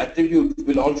 this attribute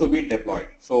will also be deployed.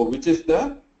 So which is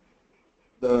the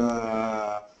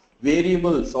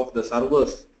variables of the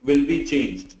servers will be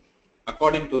changed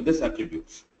according to this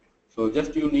attributes. So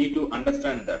just you need to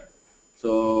understand that.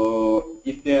 So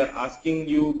if they are asking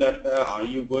you that are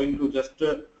you going to just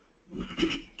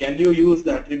can you use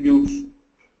the attributes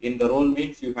in the role,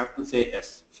 means you have to say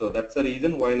yes. So that's the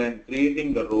reason while I'm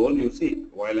creating the role, you see,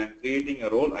 while I'm creating a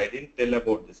role, I didn't tell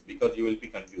about this because you will be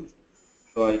confused.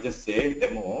 So I just say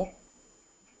demo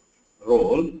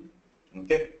role,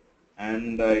 okay,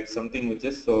 and it's something which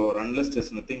is, so run list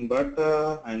is nothing but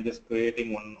I'm just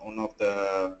creating one of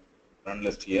the run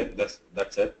list here.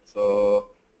 That's it.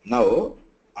 So now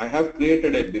I have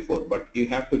created it before, but you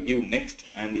have to give next,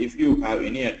 and if you have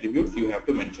any attributes, you have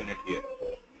to mention it here.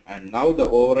 And now the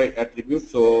override attribute.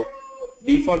 So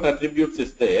default attributes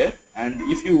is there, and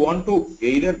if you want to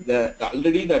either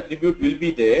already the attribute will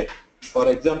be there. For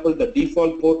example, the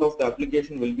default port of the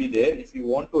application will be there. If you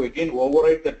want to again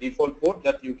override the default port,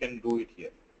 that you can do it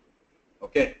here.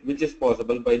 Okay, which is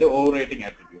possible by the overwriting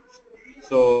attributes.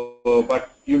 So, but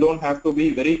you don't have to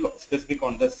be very specific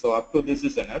on this. So up to this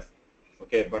is enough.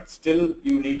 Okay, but still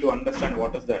you need to understand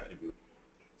what is the attribute.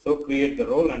 So create the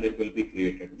role and it will be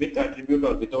created. With attribute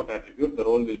or without attribute, the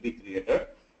role will be created.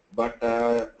 But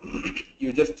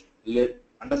you just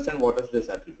understand what is this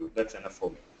attribute. That's enough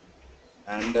for me.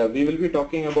 And we will be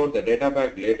talking about the data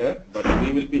bag later, but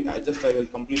we will be, I will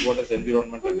complete what is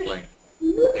environment and client.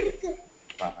 Okay.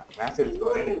 Class எடுத்துட்டு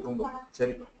வரேன், எனக்கு தூங்கும்.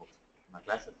 சரி, நான்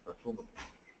class எடுத்துட்டு தூங்கும்.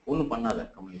 ஒன்றும் பண்ணாத,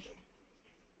 complete.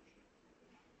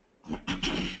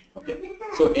 Okay.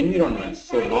 So environment.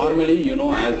 So normally, you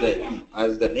know,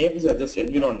 as the name suggests,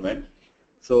 environment.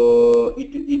 So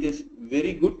it is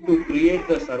very good to create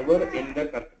the server in the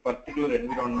particular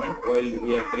environment while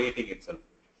we are creating itself.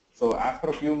 So after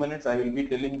a few minutes, I will be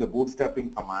telling the bootstrapping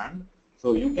command. So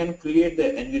you can create the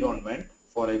environment.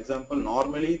 For example,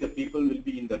 normally the people will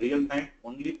be in the real time,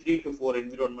 only 3 to 4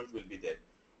 environments will be there.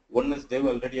 One is dev,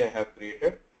 already I have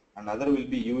created. Another will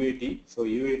be UAT. So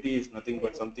UAT is nothing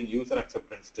but something user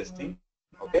acceptance testing.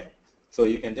 Okay. So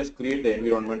you can just create the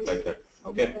environment like that.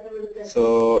 Okay.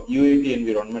 So UAT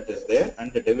environment is there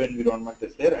and the dev environment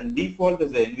is there, and default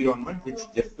is the environment which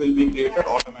just will be created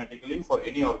automatically for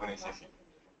any organization.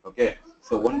 Okay.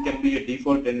 So one can be a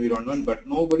default environment, but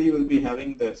nobody will be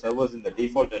having the servers in the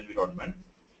default environment.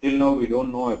 Till now we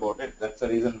don't know about it. That's the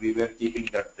reason we were keeping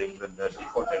that thing in the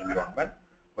default environment.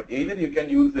 But either you can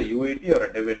use the UAT or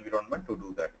a dev environment to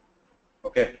do that.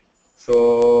 Okay.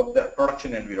 So the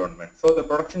production environment. So the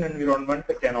production environment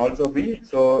can also be,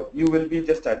 so you will be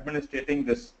just administrating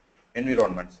this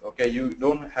environments. Okay. You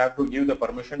don't have to give the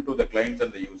permission to the clients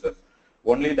and the users.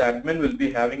 Only the admin will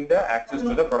be having the access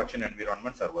to the production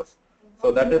environment servers.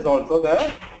 So that is also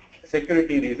the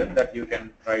security reason that you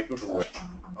can try to do it.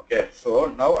 Okay.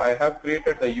 So now I have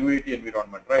created the UAT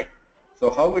environment, right? So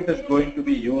how it is going to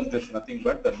be used is nothing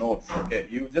but the nodes. Okay,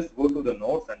 you just go to the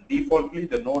nodes, and defaultly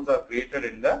the nodes are created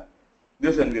in the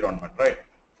this environment, right?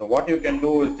 So what you can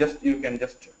do is just you can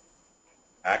just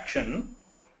action.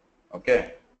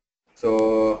 Okay,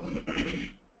 so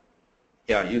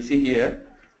yeah, you see here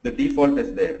the default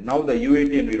is there. Now the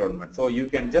UAT environment. So you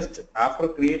can just, after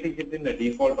creating it in the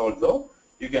default also,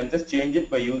 you can just change it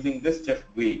by using this chef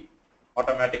GUI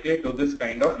automatically to this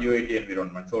kind of UAT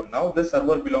environment. So now this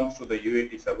server belongs to the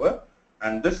UAT server,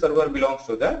 and this server belongs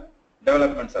to the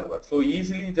development server. So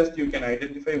easily just you can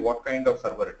identify what kind of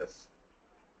server it is.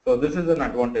 So this is an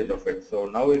advantage of it. So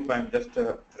now if I'm just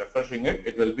refreshing it,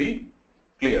 it will be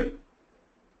cleared.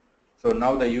 So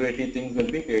now the UAT things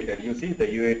will be created. You see the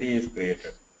UAT is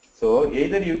created. So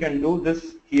either you can do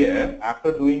this here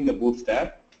after doing the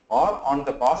bootstrap, or on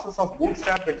the process of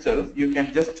bootstrap itself, you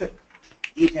can just say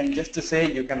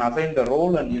you can assign the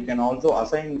role, and you can also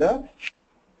assign the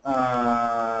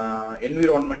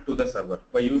environment to the server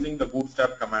by using the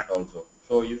bootstrap command also.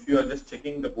 So if you are just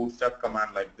checking the bootstrap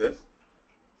command like this,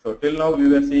 so till now we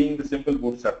were seeing the simple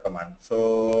bootstrap command.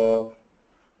 So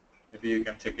maybe you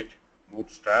can check it,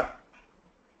 bootstrap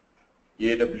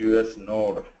AWS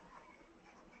node.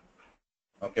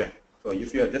 Okay, so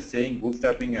if you are just saying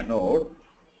bootstrapping a node,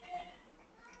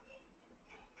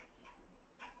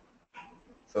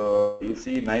 so you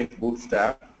see knife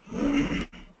bootstrap.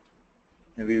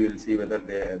 We will see whether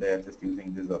they are just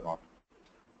using this or not.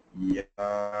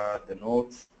 Yeah, the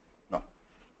nodes, no,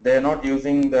 they are not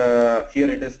using the, here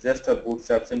it is just a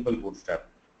bootstrap, simple bootstrap.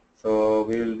 So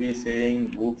we will be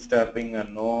saying bootstrapping a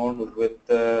node with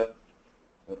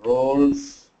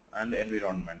roles and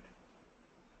environment.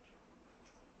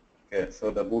 Okay,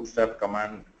 so the bootstrap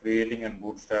command, creating and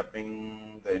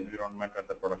bootstrapping the environment and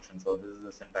the production. So this is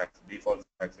the syntax, default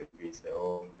syntax. If we say,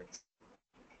 oh,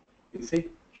 you see.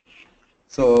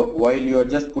 So while you are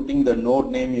just putting the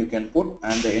node name, you can put,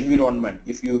 and the environment.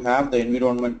 If you have the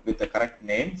environment with the correct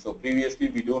name, so previously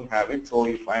we don't have it. So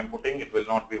if I am putting, it will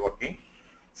not be working.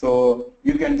 So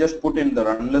you can just put in the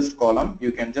run list column.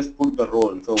 You can just put the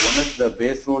role. So one is the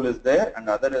base role is there, and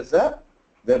other is a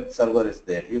web server is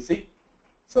there. You see.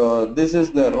 So this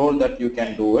is the role that you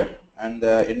can do it, and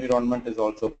the environment is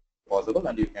also possible,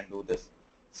 and you can do this.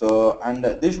 So, and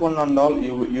this one and all,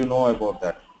 you know about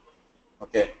that.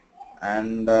 Okay,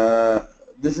 and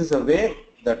this is a way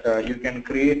that you can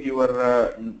create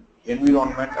your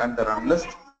environment and the run list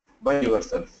by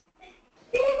yourself.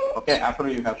 Okay, after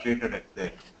you have created it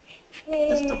there.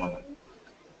 Just a moment.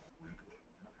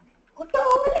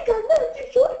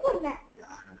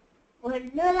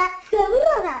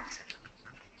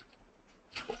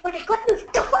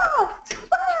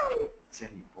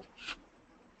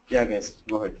 Yeah, guys,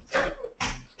 go ahead.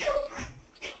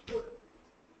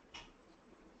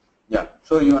 Yeah,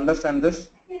 so you understand this?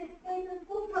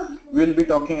 We will be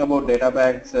talking about data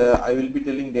bags. I will be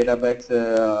telling data bags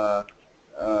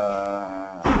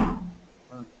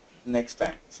next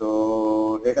time.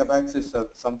 So data bags is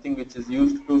something which is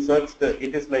used to search the,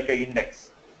 it is like an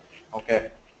index.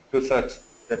 Okay, to search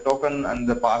the token and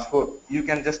the password. You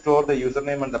can just store the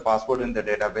username and the password in the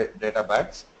data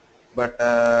bags, but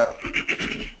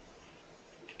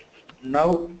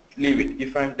now leave it.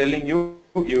 If I am telling you,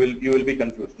 you will be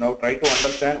confused. Now try to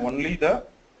understand only the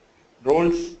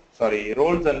roles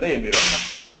and the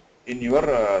environment in your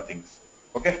things.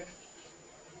 Okay.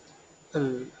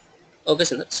 Okay,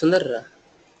 Sundar.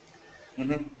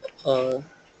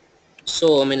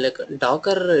 So I mean, like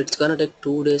Docker, it's gonna take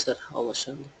 2 days or how much?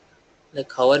 Like,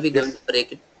 how are we going to Yes.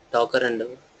 break it, Docker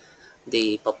and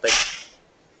the Puppet?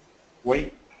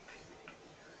 Why?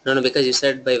 No, because you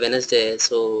said by Wednesday.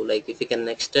 So like, if you can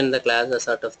extend the class or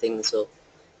sort of thing. So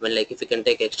I mean, like, if you can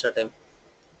take extra time.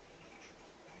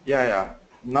 Yeah, yeah.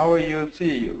 Now you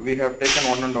see, we have taken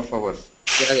 1.5 hours.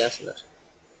 Yeah, Sundar.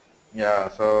 Yeah,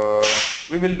 so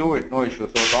we will do it, no issue.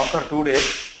 So Docker 2 days.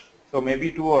 So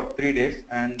maybe 2 or 3 days,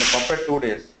 and the Puppet 2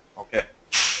 days. Okay.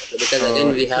 Because So again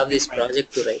we it should have be this fine.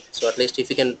 project to write, so at least if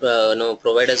you can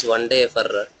provide us 1 day for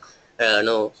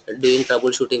doing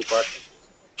troubleshooting part.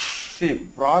 See,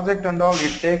 project and all,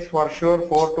 it takes for sure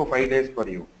 4 to 5 days for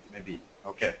you, maybe.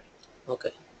 Okay.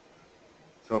 Okay.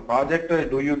 So project,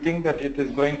 do you think that it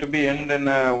is going to be end in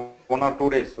 1 or 2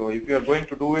 days? So if you are going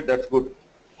to do it, that's good.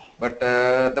 But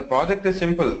the project is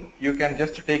simple. You can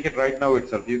just take it right now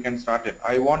itself. You can start it.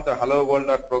 I want the hello world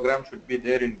program should be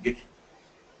there in Git.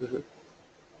 Mhm.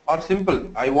 Or simple.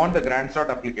 I want the grand start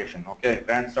application. Okay,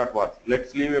 grand start var.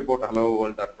 Let's leave about hello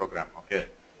world program. Okay.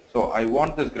 So I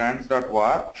want this grand start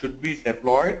var should be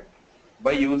deployed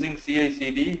by using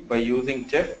CI/CD, by using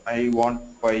Chef. I want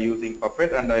by using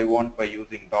Puppet, and I want by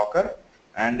using Docker,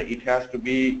 and it has to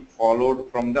be followed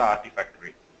from the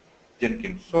Artifactory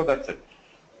Jenkins. So that's it.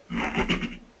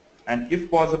 And if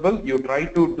possible, you try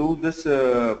to do this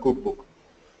cookbook,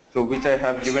 so which I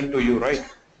have given to you, right?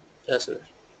 Yes, sir.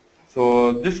 So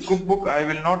this cookbook I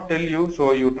will not tell you,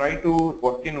 so you try to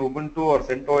work in Ubuntu or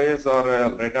CentOS or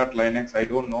Red Hat Linux, I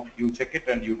don't know, you check it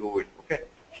and you do it, okay?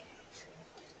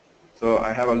 So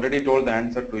I have already told the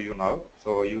answer to you now,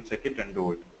 so you check it and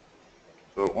do it.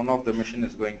 So one of the mission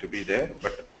is going to be there,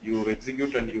 but you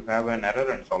execute and you have an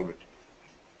error and solve it.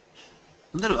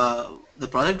 Sundar, the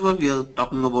project work we are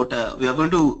talking about, we are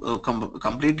going to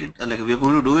complete it, like we are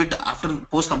going to do it after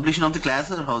post completion of the class,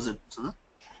 or how is it, Sundar?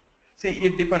 See,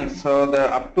 it depends. So the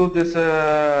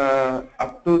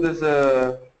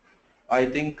I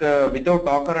think without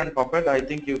Docker and Puppet, I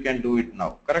think you can do it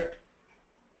now. Correct?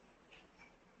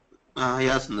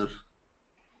 Yeah, Sundar.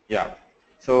 Yeah.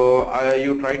 So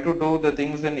you try to do the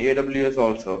things in AWS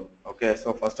also. Okay.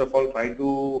 So first of all, try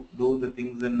to do the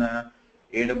things in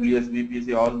AWS,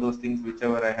 VPC, all those things,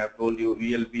 whichever I have told you,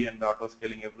 VLB and auto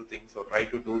scaling, everything. So try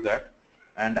to do that,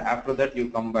 and after that you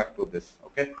come back to this.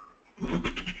 Okay.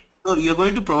 So you are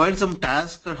going to provide some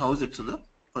task, or how is it, Sundar,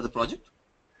 for the project?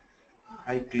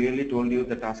 I clearly told you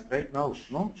the task right now.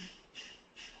 No.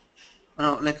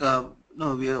 Like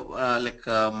no, we are like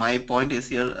my point is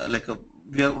here,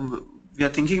 we are we are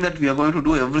thinking that we are going to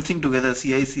do everything together,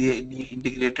 CI/CD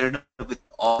integrated with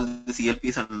all the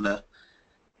CLPs and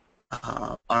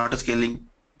auto scaling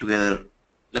together.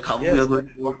 Like how we Yes, are that going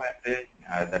is what to. I'm saying.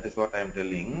 That is what I'm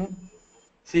telling.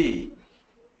 See,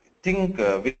 think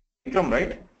Vikram,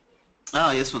 right?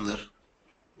 Ah, yes, Sundar.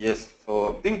 Yes.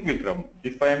 So think Vikram.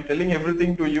 If I am telling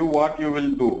everything to you, what you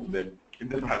will do then in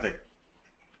the project?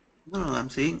 No, no, I'm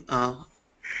saying.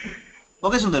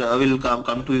 Okay, Sundar, I will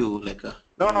come to you. Like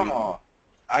No, no, no.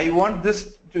 I want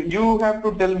this. You have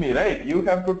to tell me, right? You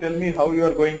have to tell me how you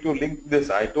are going to link this.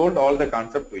 I told all the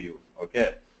concept to you.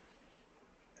 Okay.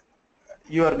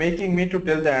 You are making me to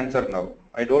tell the answer now.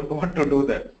 I don't want to do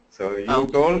that. So you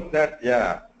okay. told that,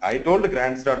 yeah, I told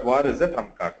Grants.var is a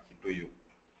trump card to you.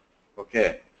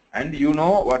 Okay. And you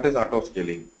know what is auto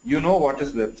scaling. You know what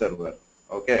is web server.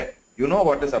 Okay. You know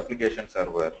what is application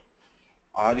server.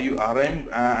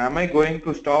 Am I going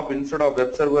to stop instead of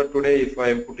web server today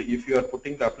if you are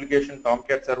putting the application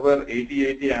Tomcat server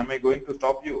 8080, am I going to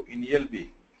stop you in ELB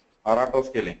or auto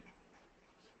scaling?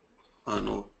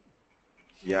 No.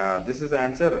 Yeah, this is the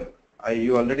answer.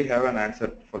 You already have an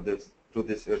answer for this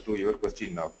to your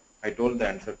question now. I told the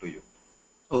answer to you.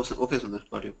 Oh, okay, Sundar,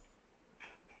 got you.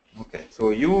 Okay,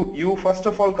 so you first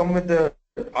of all come with the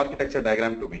architecture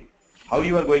diagram to me. How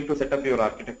you are going to set up your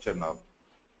architecture now?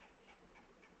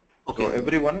 So Okay.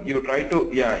 everyone, you try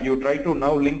to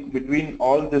now link between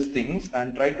all these things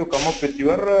and try to come up with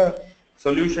your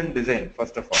solution design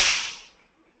first of all.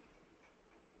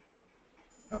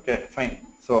 Okay, fine.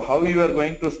 So how you are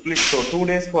going to split? So 2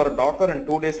 days for Docker and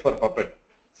 2 days for Puppet.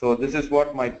 So this is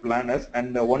what my plan is,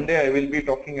 and one day I will be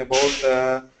talking about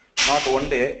not one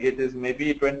day. It is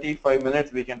maybe 25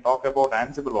 minutes. We can talk about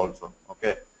Ansible also.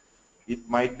 Okay, it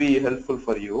might be helpful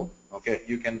for you. Okay,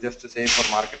 you can just say for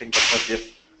marketing purpose, yes,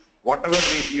 whatever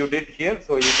you did here.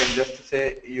 So you can just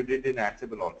say you did in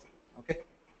Ansible also. Okay.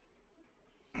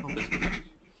 Okay, Sundar.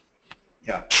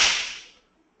 Yeah.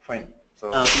 Fine.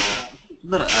 So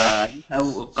Sundar, yeah. I have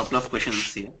a couple of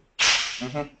questions here.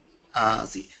 Mm-hmm.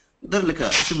 See, there like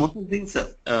see most of the things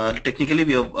technically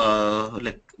we have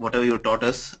like whatever you taught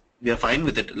us, we are fine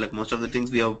with it. Like most of the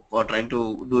things we are trying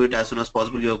to do it as soon as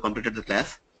possible. You have completed the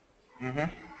class. Mm-hmm.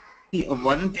 See,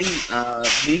 one thing,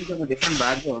 being from a different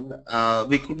background,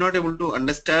 we could not able to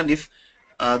understand if,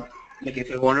 like,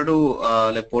 if I wanted to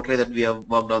like portray that we have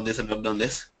worked on this and worked on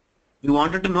this, we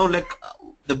wanted to know like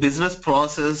the business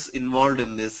process involved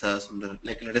in this, Sundar.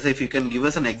 Like, let us say if you can give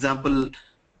us an example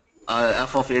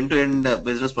of end-to-end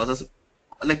business process,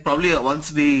 like probably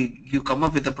once you come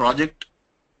up with a project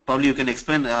probably you can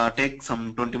explain, take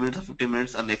some 20 minutes or 15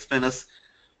 minutes and explain us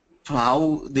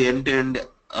how the end-to-end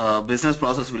business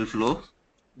process will flow.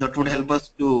 That would help us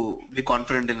to be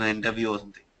confident in an interview or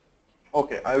something.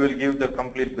 Okay, I will give the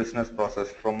complete business process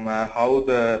from how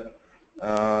the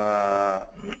uh,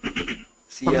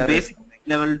 From the CRS. basic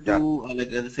level to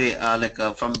Yeah. say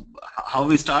from how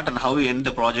we start and how we end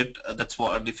the project. That's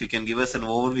what, if you can give us an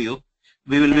overview,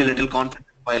 we will be a little confident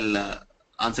while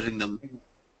answering them.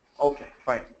 Okay,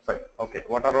 fine, fine. Okay,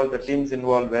 what are all the teams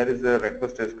involved? Where is the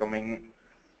request is coming?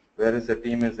 Where is the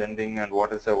team is ending? And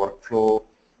what is the workflow?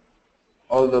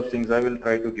 All those things I will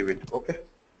try to give it. Okay.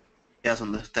 Yeah,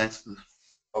 Sundar. Thanks.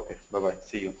 Okay. Bye bye.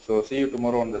 See you. So see you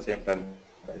tomorrow on the same time,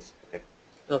 guys. Okay.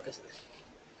 Okay, sir.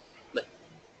 Bye.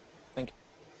 Thank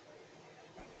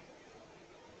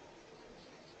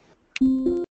you.